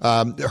minute.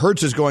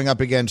 Hurts is going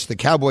up against the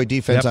Cowboy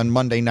defense on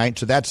Monday night,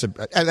 so that's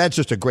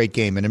just a great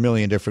game in a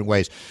million different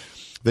ways.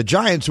 The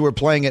Giants, who are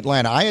playing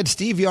Atlanta, I had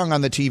Steve Young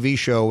on the TV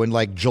show in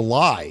like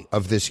July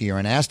of this year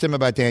and asked him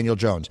about Daniel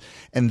Jones.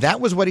 And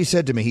that was what he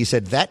said to me. He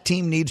said that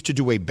team needs to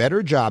do a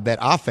better job, that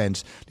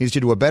offense needs to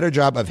do a better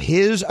job of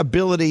his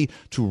ability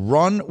to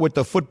run with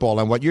the football.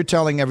 And what you're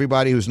telling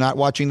everybody who's not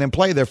watching them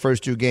play their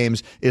first two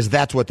games is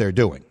that's what they're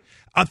doing.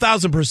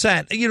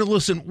 1,000%.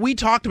 Listen, we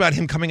talked about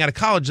him coming out of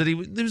college, that he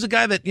was a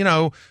guy that,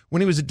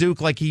 when he was at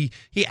Duke, like he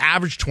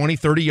averaged 20,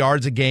 30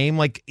 yards a game.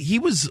 Like he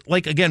was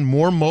again,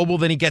 more mobile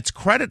than he gets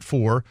credit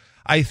for,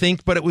 I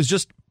think, but it was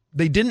just,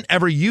 they didn't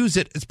ever use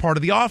it as part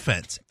of the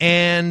offense.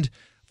 And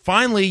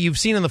finally, you've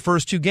seen in the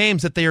first two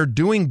games that they are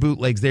doing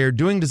bootlegs. They are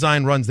doing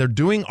design runs. They're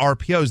doing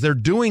RPOs. They're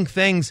doing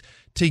things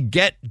to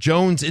get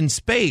Jones in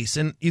space.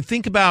 And you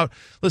think about,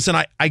 listen,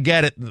 I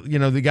get it.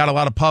 They got a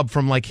lot of pub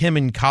from like him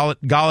and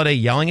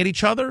Galladay yelling at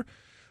each other.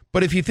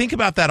 But if you think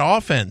about that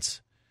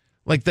offense,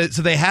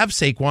 so they have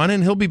Saquon,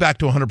 and he'll be back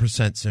to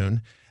 100%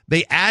 soon.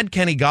 They add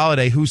Kenny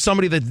Galladay, who's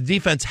somebody that the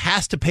defense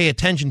has to pay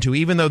attention to,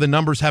 even though the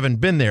numbers haven't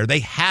been there. They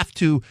have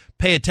to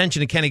pay attention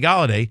to Kenny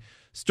Galladay.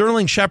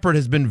 Sterling Shepard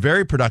has been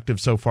very productive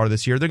so far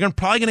this year. They're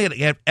probably going to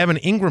get Evan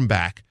Ingram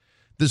back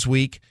this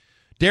week.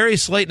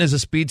 Darius Slayton is a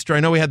speedster. I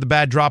know he had the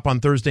bad drop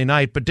on Thursday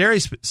night, but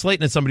Darius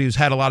Slayton is somebody who's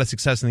had a lot of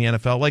success in the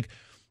NFL.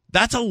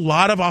 That's a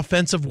lot of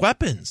offensive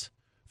weapons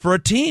for a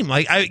team.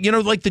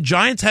 The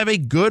Giants have a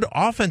good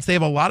offense. They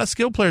have a lot of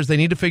skill players. They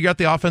need to figure out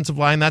the offensive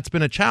line. That's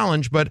been a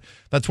challenge, but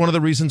that's one of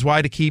the reasons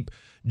why to keep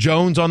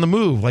Jones on the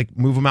move,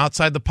 move him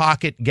outside the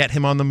pocket, get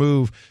him on the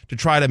move to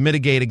try to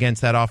mitigate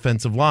against that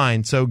offensive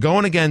line. So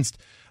going against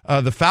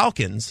the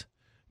Falcons,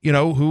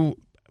 who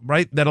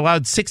that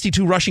allowed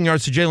 62 rushing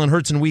yards to Jalen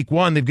Hurts in week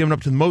one. They've given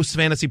up to the most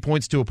fantasy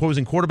points to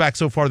opposing quarterbacks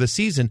so far this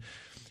season.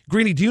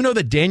 Greeny, do you know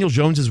that Daniel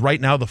Jones is right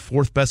now the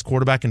fourth best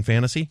quarterback in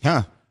fantasy?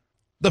 Huh.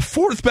 The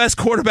fourth best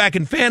quarterback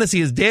in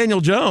fantasy is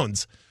Daniel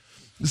Jones.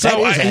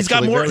 So he's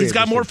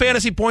got more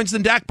fantasy points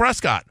than Dak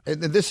Prescott.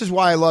 And this is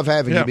why I love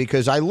having you,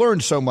 because I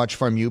learned so much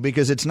from you,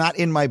 because it's not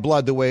in my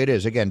blood the way it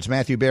is. Again, it's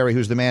Matthew Berry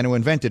who's the man who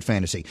invented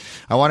fantasy.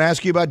 I want to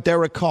ask you about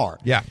Derek Carr.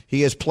 Yeah.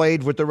 He has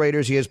played with the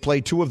Raiders. He has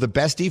played two of the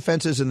best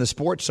defenses in the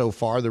sport so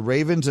far, the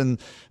Ravens and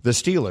the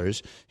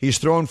Steelers. He's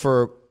thrown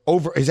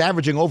he's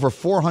averaging over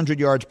 400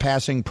 yards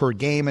passing per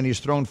game, and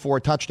he's thrown 4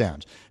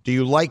 touchdowns. Do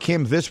you like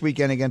him this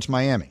weekend against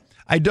Miami?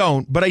 I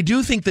don't, but I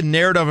do think the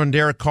narrative on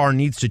Derek Carr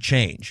needs to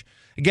change.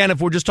 Again,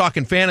 if we're just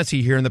talking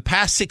fantasy here, in the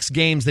past 6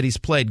 games that he's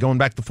played, going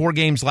back to 4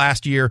 games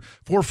last year,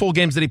 4 full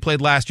games that he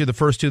played last year, the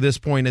first 2 this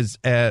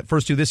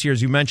year,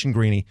 as you mentioned,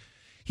 Greeny,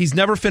 he's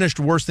never finished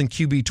worse than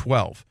QB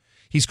 12.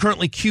 He's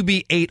currently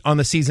QB 8 on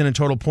the season in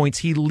total points.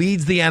 He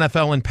leads the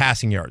NFL in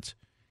passing yards.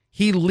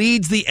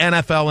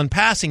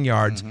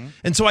 Mm-hmm.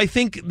 And so I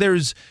think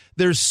there's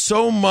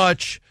so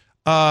much.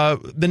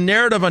 The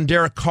narrative on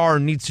Derek Carr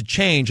needs to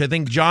change. I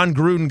think John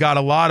Gruden got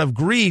a lot of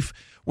grief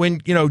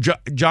when,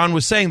 John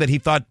was saying that he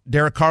thought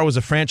Derek Carr was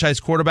a franchise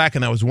quarterback,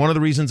 and that was one of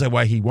the reasons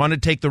why he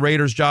wanted to take the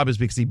Raiders job, is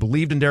because he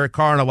believed in Derek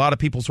Carr, and a lot of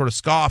people sort of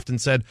scoffed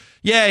and said,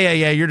 yeah,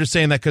 you're just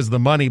saying that because of the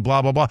money,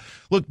 blah, blah, blah.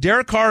 Look,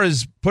 Derek Carr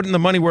is putting the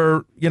money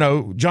where,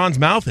 John's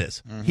mouth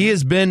is. Mm-hmm. He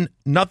has been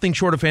nothing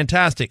short of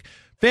fantastic.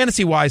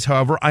 Fantasy-wise,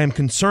 however, I am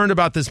concerned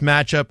about this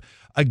matchup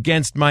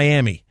against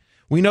Miami.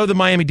 We know the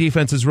Miami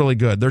defense is really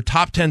good. They're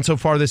top 10 so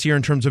far this year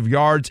in terms of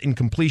yards and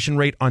completion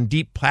rate on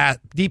deep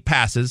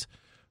passes.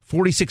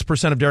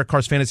 46% of Derek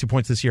Carr's fantasy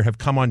points this year have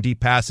come on deep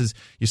passes.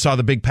 You saw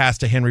the big pass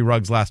to Henry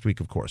Ruggs last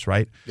week, of course,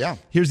 right? Yeah.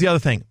 Here's the other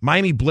thing.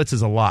 Miami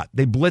blitzes a lot.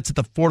 They blitz at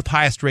the 4th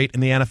highest rate in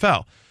the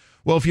NFL.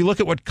 Well, if you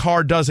look at what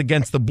Carr does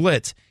against the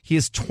blitz, he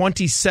is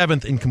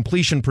 27th in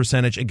completion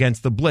percentage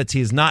against the blitz. He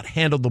has not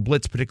handled the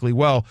blitz particularly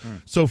well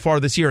so far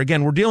this year.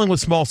 Again, we're dealing with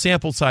small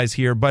sample size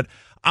here, but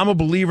I'm a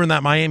believer in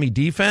that Miami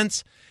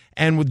defense.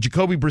 And with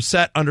Jacoby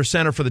Brissett under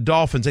center for the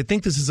Dolphins, I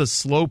think this is a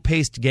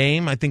slow-paced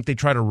game. I think they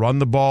try to run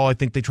the ball. I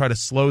think they try to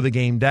slow the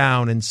game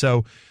down. And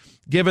so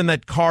given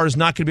that Carr is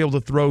not going to be able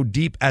to throw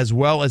deep as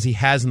well as he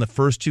has in the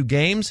first 2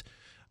 games,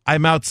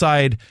 I'm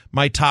outside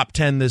my top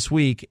 10 this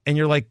week. And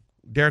you're like,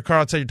 Derek Carr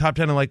outside your top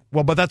 10? I'm like,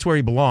 well, but that's where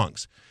he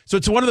belongs. So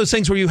it's one of those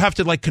things where you have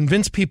to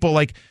convince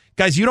people,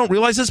 guys, you don't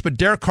realize this, but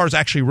Derek Carr's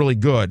actually really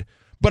good.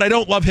 But I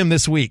don't love him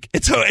this week.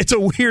 It's a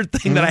weird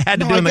thing that I had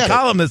to do in the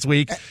column this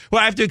week.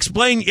 Well, I have to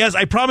explain, yes,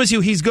 I promise you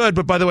he's good,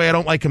 but by the way, I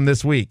don't like him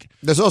this week.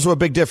 There's also a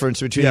big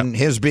difference between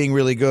his being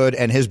really good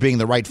and his being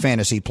the right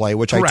fantasy play,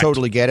 which I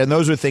totally get. And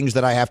those are things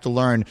that I have to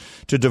learn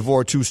to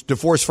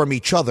divorce from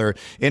each other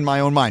in my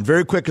own mind.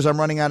 Very quick, because I'm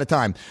running out of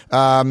time.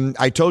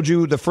 I told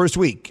you the first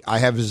week I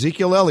have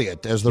Ezekiel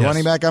Elliott as the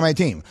running back on my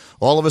team.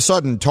 All of a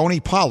sudden,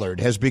 Tony Pollard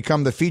has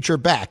become the feature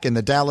back in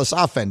the Dallas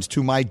offense,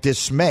 to my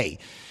dismay.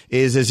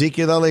 Is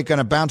Ezekiel Elliott going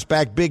to bounce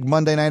back big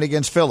Monday night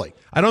against Philly?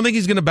 I don't think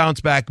he's going to bounce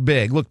back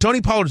big. Look,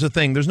 Tony Pollard's a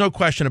thing. There's no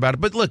question about it.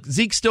 But look,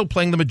 Zeke's still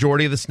playing the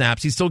majority of the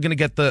snaps. He's still going to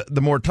get the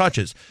more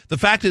touches. The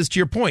fact is, to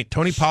your point,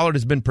 Tony Pollard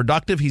has been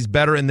productive. He's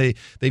better, and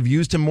they've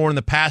used him more in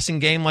the passing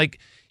game.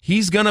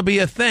 He's going to be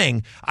a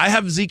thing. I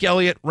have Zeke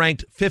Elliott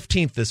ranked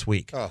 15th this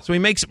week. Oh. So he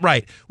makes it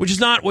right, which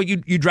is not what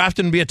you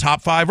drafted him to be a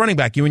top 5 running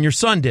back. You and your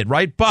son did,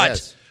 right?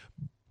 But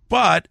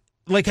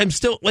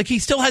he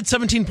still had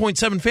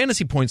 17.7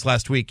 fantasy points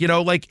last week.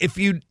 If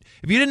you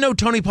didn't know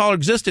Tony Pollard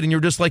existed and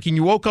you're just and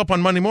you woke up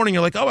on Monday morning,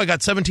 you're like, oh, I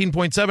got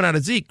 17.7 out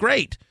of Zeke.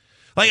 Great.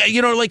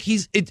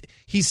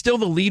 He's still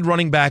the lead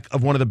running back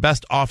of one of the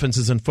best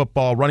offenses in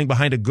football, running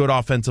behind a good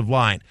offensive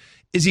line.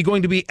 Is he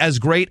going to be as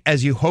great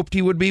as you hoped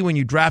he would be when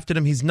you drafted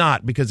him? He's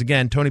not, because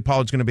again, Tony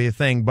Pollard's going to be a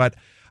thing, but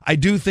I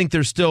do think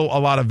there's still a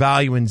lot of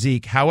value in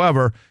Zeke.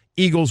 However,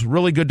 Eagles,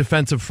 really good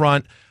defensive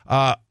front.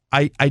 I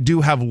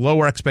do have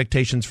lower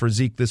expectations for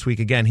Zeke this week.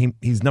 Again,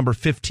 he's number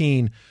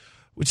 15,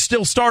 which is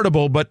still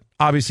startable, but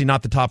obviously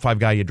not the top 5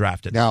 guy you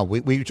drafted. No,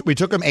 we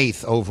took him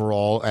 8th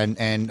overall,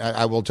 and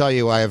I will tell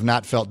you, I have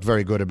not felt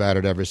very good about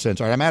it ever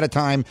since. All right, I'm out of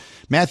time.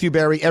 Matthew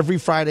Berry, every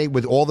Friday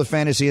with all the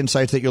fantasy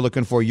insights that you're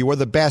looking for. You are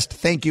the best.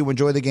 Thank you.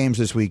 Enjoy the games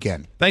this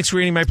weekend. Thanks,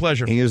 Greeny. My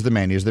pleasure. He is the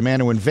man. He is the man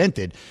who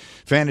invented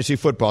fantasy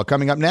football.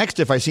 Coming up next,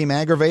 if I seem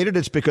aggravated,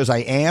 it's because I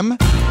am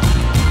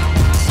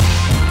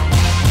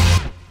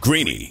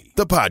Greeny,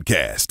 the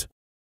podcast.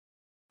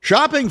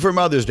 Shopping for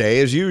Mother's Day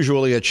is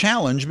usually a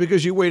challenge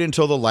because you wait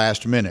until the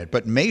last minute,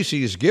 but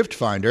Macy's Gift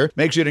Finder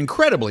makes it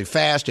incredibly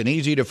fast and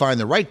easy to find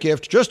the right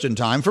gift just in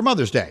time for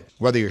Mother's Day.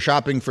 Whether you're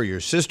shopping for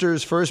your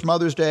sister's first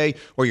Mother's Day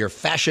or your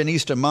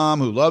fashionista mom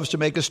who loves to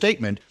make a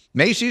statement,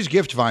 Macy's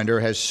Gift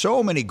Finder has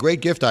so many great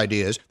gift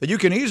ideas that you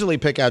can easily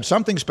pick out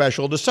something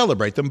special to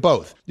celebrate them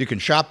both. You can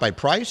shop by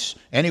price,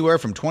 anywhere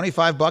from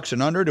 $25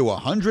 and under to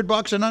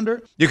 $100 and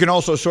under. You can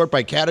also sort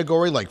by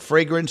category like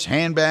fragrance,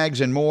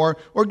 handbags, and more,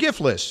 or gift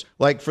lists,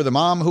 like for the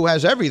mom who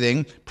has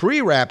everything,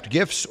 pre-wrapped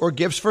gifts or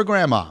gifts for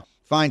grandma.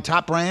 Find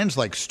top brands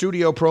like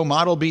Studio Pro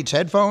Model Beats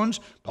headphones,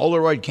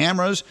 Polaroid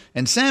cameras,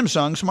 and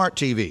Samsung smart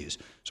TVs.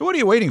 So what are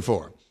you waiting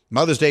for?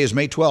 Mother's Day is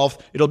May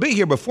 12th. It'll be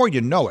here before you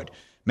know it.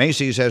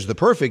 Macy's has the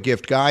perfect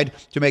gift guide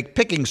to make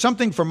picking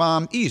something for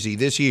mom easy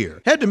this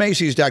year. Head to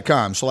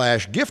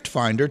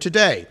Macys.com/giftfinder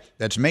today.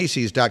 That's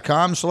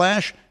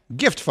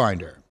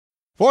Macys.com/giftfinder.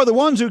 For the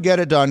ones who get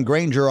it done,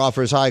 Grainger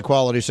offers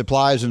high-quality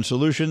supplies and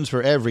solutions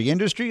for every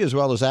industry, as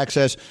well as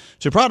access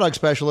to product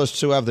specialists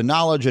who have the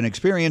knowledge and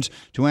experience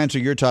to answer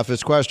your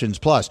toughest questions.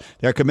 Plus,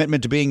 their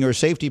commitment to being your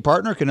safety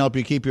partner can help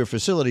you keep your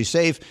facility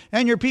safe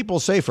and your people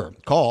safer.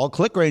 Call,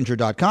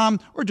 clickgrainger.com,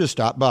 or just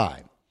stop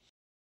by.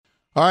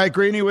 All right,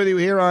 Greeny with you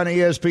here on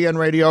ESPN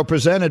Radio,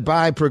 presented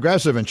by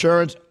Progressive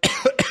Insurance.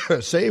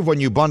 Save when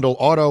you bundle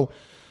auto,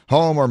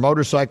 home, or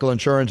motorcycle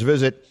insurance.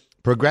 Visit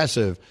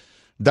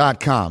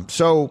Progressive.com.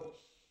 So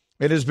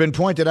it has been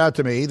pointed out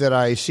to me that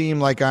I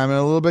seem like I'm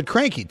a little bit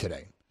cranky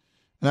today.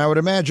 And I would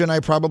imagine I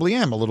probably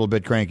am a little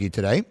bit cranky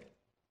today.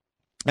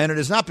 And it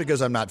is not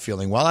because I'm not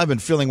feeling well. I've been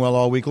feeling well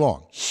all week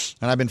long.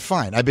 And I've been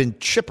fine. I've been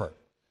chipper.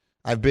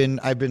 I've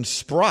been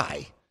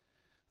spry.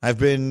 I've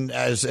been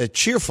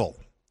cheerful.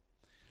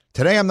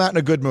 Today, I'm not in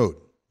a good mood.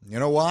 You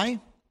know why?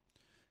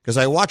 Because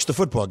I watched the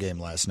football game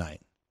last night,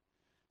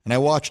 and I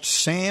watched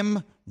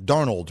Sam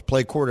Darnold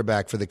play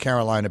quarterback for the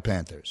Carolina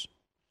Panthers.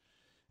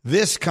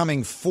 This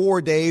coming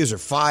 4 days or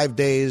 5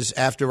 days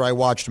after I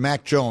watched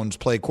Mac Jones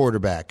play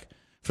quarterback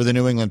for the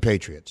New England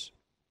Patriots.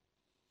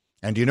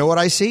 And do you know what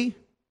I see?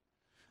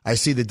 I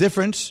see the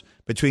difference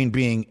between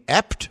being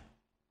ept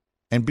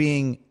and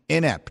being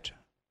inept.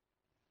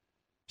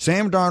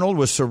 Sam Darnold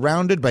was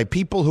surrounded by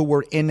people who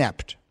were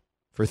inept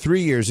for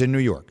 3 years in New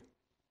York.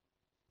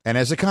 And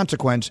as a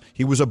consequence,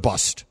 he was a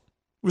bust.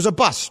 He was a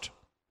bust.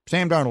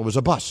 Sam Darnold was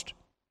a bust.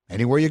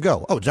 Anywhere you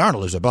go. Oh,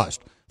 Darnold is a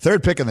bust.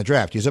 3rd pick in the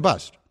draft. He's a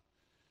bust.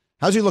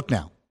 How's he look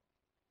now?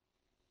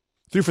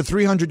 Threw for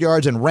 300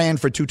 yards and ran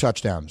for 2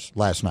 touchdowns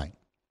last night.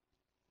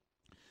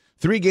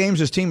 3 games,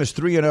 his team is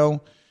 3-0.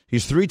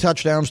 He's 3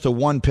 touchdowns to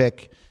 1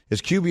 pick.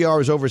 His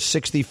QBR is over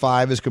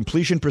 65. His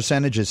completion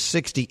percentage is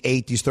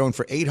 68. He's thrown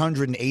for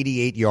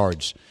 888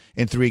 yards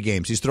in 3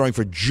 games. He's throwing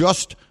for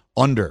just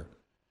under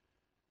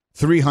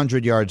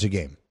 300 yards a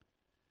game.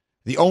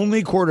 The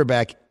only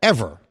quarterback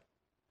ever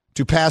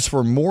to pass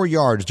for more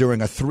yards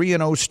during a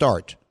 3-0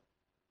 start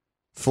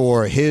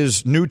for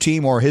his new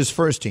team or his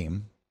first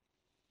team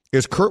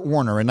is Kurt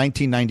Warner in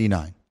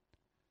 1999.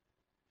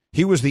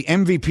 He was the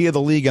MVP of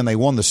the league, and they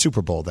won the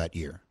Super Bowl that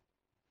year.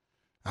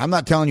 I'm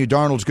not telling you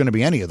Darnold's going to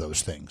be any of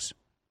those things.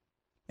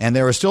 And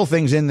there are still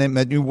things in them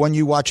that when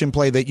you watch him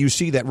play that you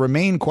see that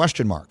remain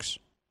question marks.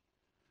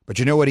 But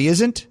you know what he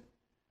isn't?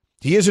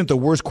 He isn't the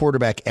worst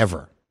quarterback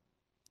ever,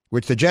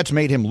 which the Jets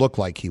made him look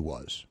like he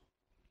was.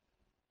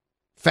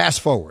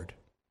 Fast forward.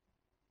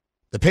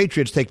 The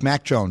Patriots take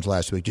Mac Jones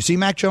last week. Did you see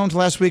Mac Jones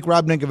last week?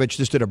 Rob Ninkovich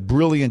just did a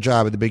brilliant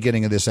job at the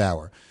beginning of this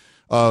hour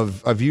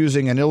of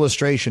using an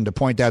illustration to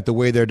point out the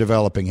way they're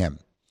developing him.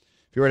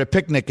 If you're at a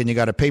picnic and you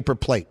got a paper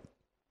plate,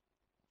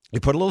 you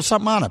put a little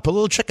something on it, put a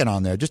little chicken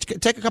on there. Just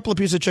take a couple of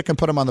pieces of chicken,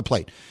 put them on the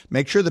plate.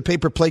 Make sure the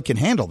paper plate can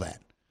handle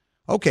that.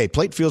 Okay,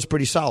 plate feels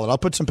pretty solid. I'll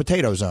put some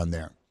potatoes on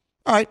there.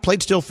 All right,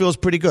 plate still feels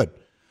pretty good.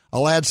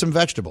 I'll add some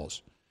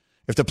vegetables.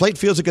 If the plate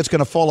feels like it's going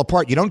to fall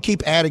apart, you don't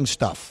keep adding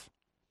stuff.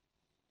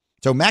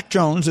 So Mac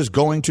Jones is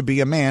going to be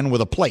a man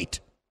with a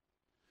plate.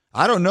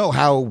 I don't know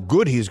how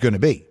good he's going to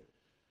be.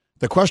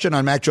 The question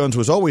on Mac Jones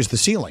was always the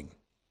ceiling.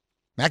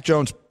 Mac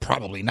Jones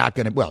probably not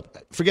going to, well,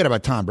 forget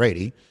about Tom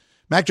Brady.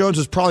 Mac Jones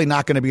is probably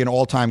not going to be an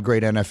all-time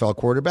great NFL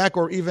quarterback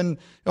or even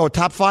a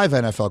top 5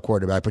 NFL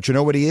quarterback. But you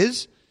know what he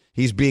is?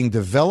 He's being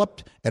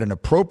developed at an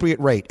appropriate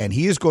rate, and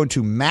he is going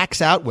to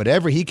max out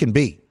whatever he can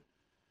be.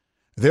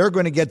 They're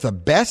going to get the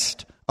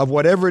best of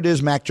whatever it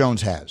is Mac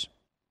Jones has.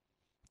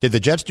 Did the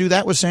Jets do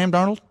that with Sam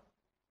Darnold?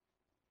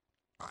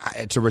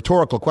 It's a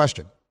rhetorical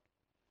question.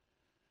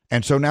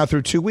 And so now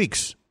through 2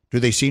 weeks, do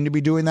they seem to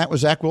be doing that with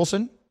Zach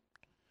Wilson?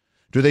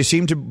 Do they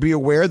seem to be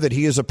aware that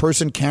he is a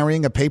person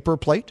carrying a paper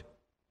plate?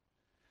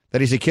 That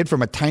he's a kid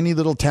from a tiny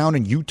little town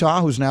in Utah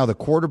who's now the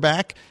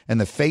quarterback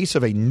and the face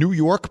of a New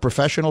York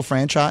professional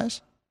franchise?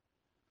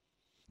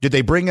 Did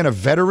they bring in a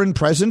veteran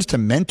presence to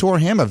mentor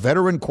him, a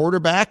veteran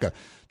quarterback, a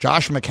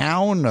Josh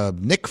McCown, a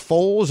Nick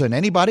Foles, and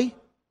anybody?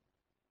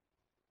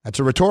 That's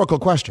a rhetorical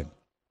question.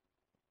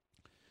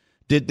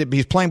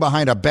 He's playing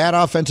behind a bad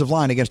offensive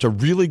line against a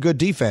really good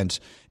defense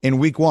in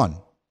week 1.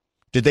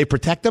 Did they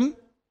protect him?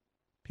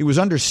 He was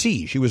under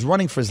siege. He was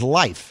running for his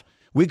life.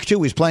 Week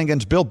 2, he's playing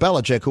against Bill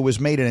Belichick, who has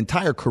made an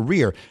entire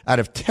career out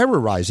of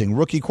terrorizing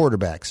rookie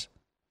quarterbacks.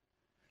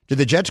 Did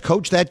the Jets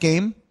coach that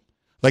game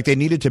like they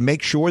needed to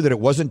make sure that it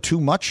wasn't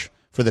too much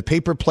for the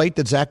paper plate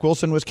that Zach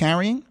Wilson was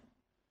carrying?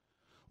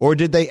 Or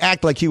did they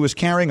act like he was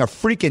carrying a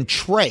freaking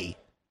tray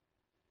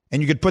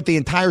and you could put the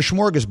entire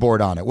smorgasbord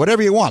on it?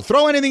 Whatever you want.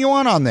 Throw anything you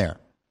want on there.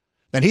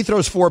 Then he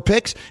throws 4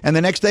 picks, and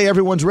the next day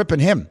everyone's ripping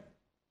him.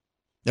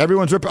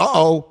 Everyone's ripping,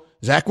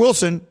 Zach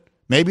Wilson,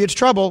 maybe it's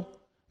trouble.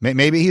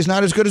 Maybe he's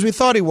not as good as we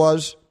thought he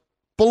was.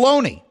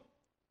 Baloney.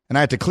 And I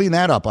had to clean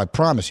that up, I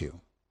promise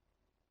you.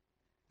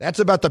 That's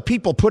about the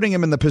people putting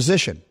him in the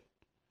position.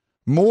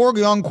 More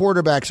young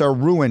quarterbacks are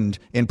ruined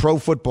in pro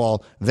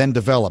football than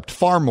developed.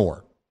 Far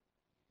more.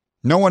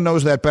 No one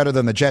knows that better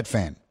than the Jet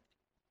fan.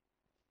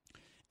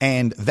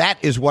 And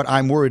that is what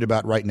I'm worried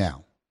about right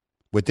now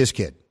with this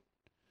kid.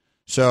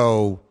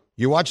 So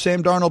you watched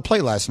Sam Darnold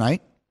play last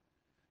night.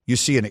 You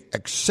see an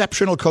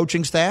exceptional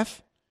coaching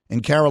staff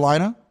in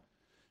Carolina.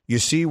 You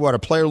see what a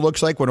player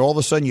looks like when all of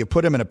a sudden you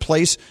put him in a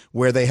place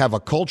where they have a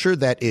culture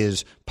that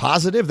is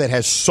positive, that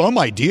has some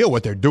idea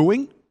what they're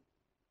doing.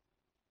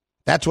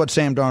 That's what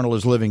Sam Darnold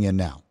is living in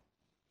now.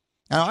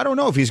 Now, I don't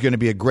know if he's going to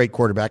be a great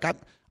quarterback.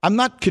 I'm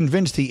not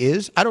convinced he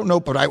is. I don't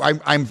know, but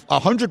I'm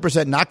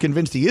 100% not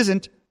convinced he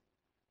isn't.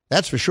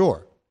 That's for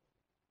sure.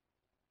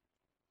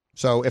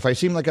 So if I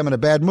seem like I'm in a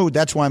bad mood,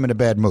 that's why I'm in a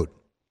bad mood.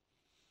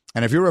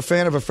 And if you're a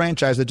fan of a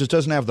franchise that just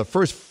doesn't have the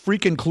first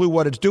freaking clue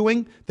what it's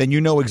doing, then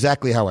you know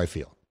exactly how I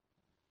feel.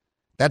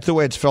 That's the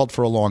way it's felt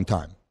for a long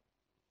time.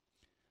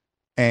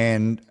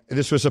 And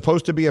this was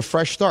supposed to be a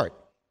fresh start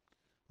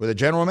with a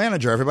general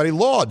manager. Everybody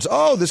lauds.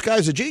 Oh, this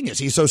guy's a genius.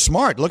 He's so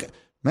smart. Look,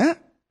 man,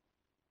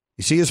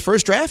 you see his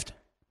first draft?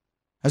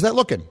 How's that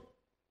looking?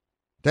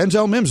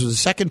 Denzel Mims was the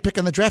second pick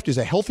in the draft. He's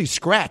a healthy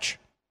scratch.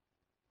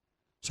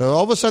 So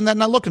all of a sudden, that's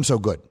not looking so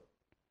good.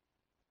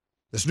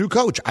 This new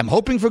coach, I'm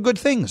hoping for good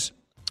things.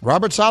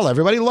 Robert Saleh,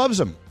 everybody loves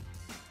him.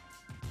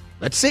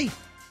 Let's see.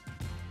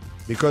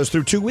 Because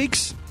through 2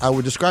 weeks, I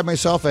would describe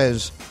myself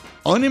as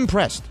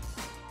unimpressed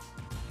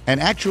and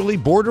actually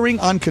bordering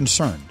on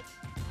concerned.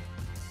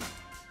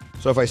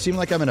 So if I seem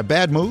like I'm in a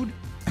bad mood,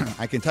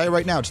 I can tell you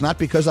right now, it's not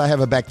because I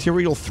have a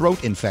bacterial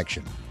throat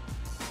infection.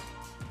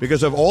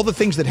 Because of all the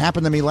things that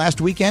happened to me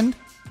last weekend,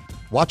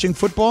 watching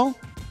football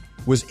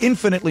was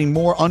infinitely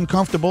more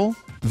uncomfortable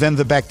than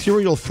the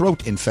bacterial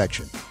throat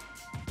infection.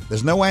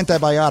 There's no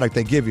antibiotic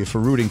they give you for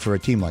rooting for a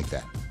team like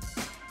that.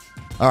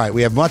 All right,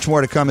 we have much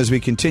more to come as we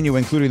continue,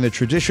 including the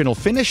traditional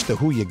finish. The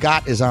Who You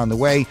Got is on the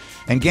way,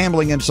 and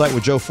Gambling Insight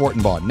with Joe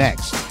Fortenbaugh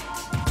next.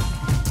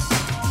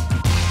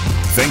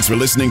 Thanks for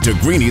listening to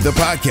Greeny the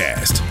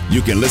podcast.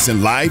 You can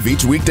listen live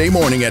each weekday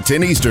morning at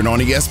 10 Eastern on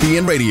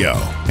ESPN Radio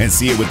and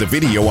see it with the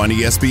video on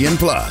ESPN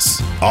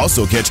Plus.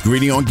 Also catch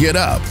Greeny on Get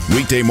Up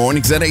weekday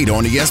mornings at 8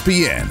 on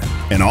ESPN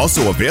and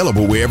also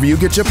available wherever you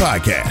get your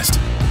podcast.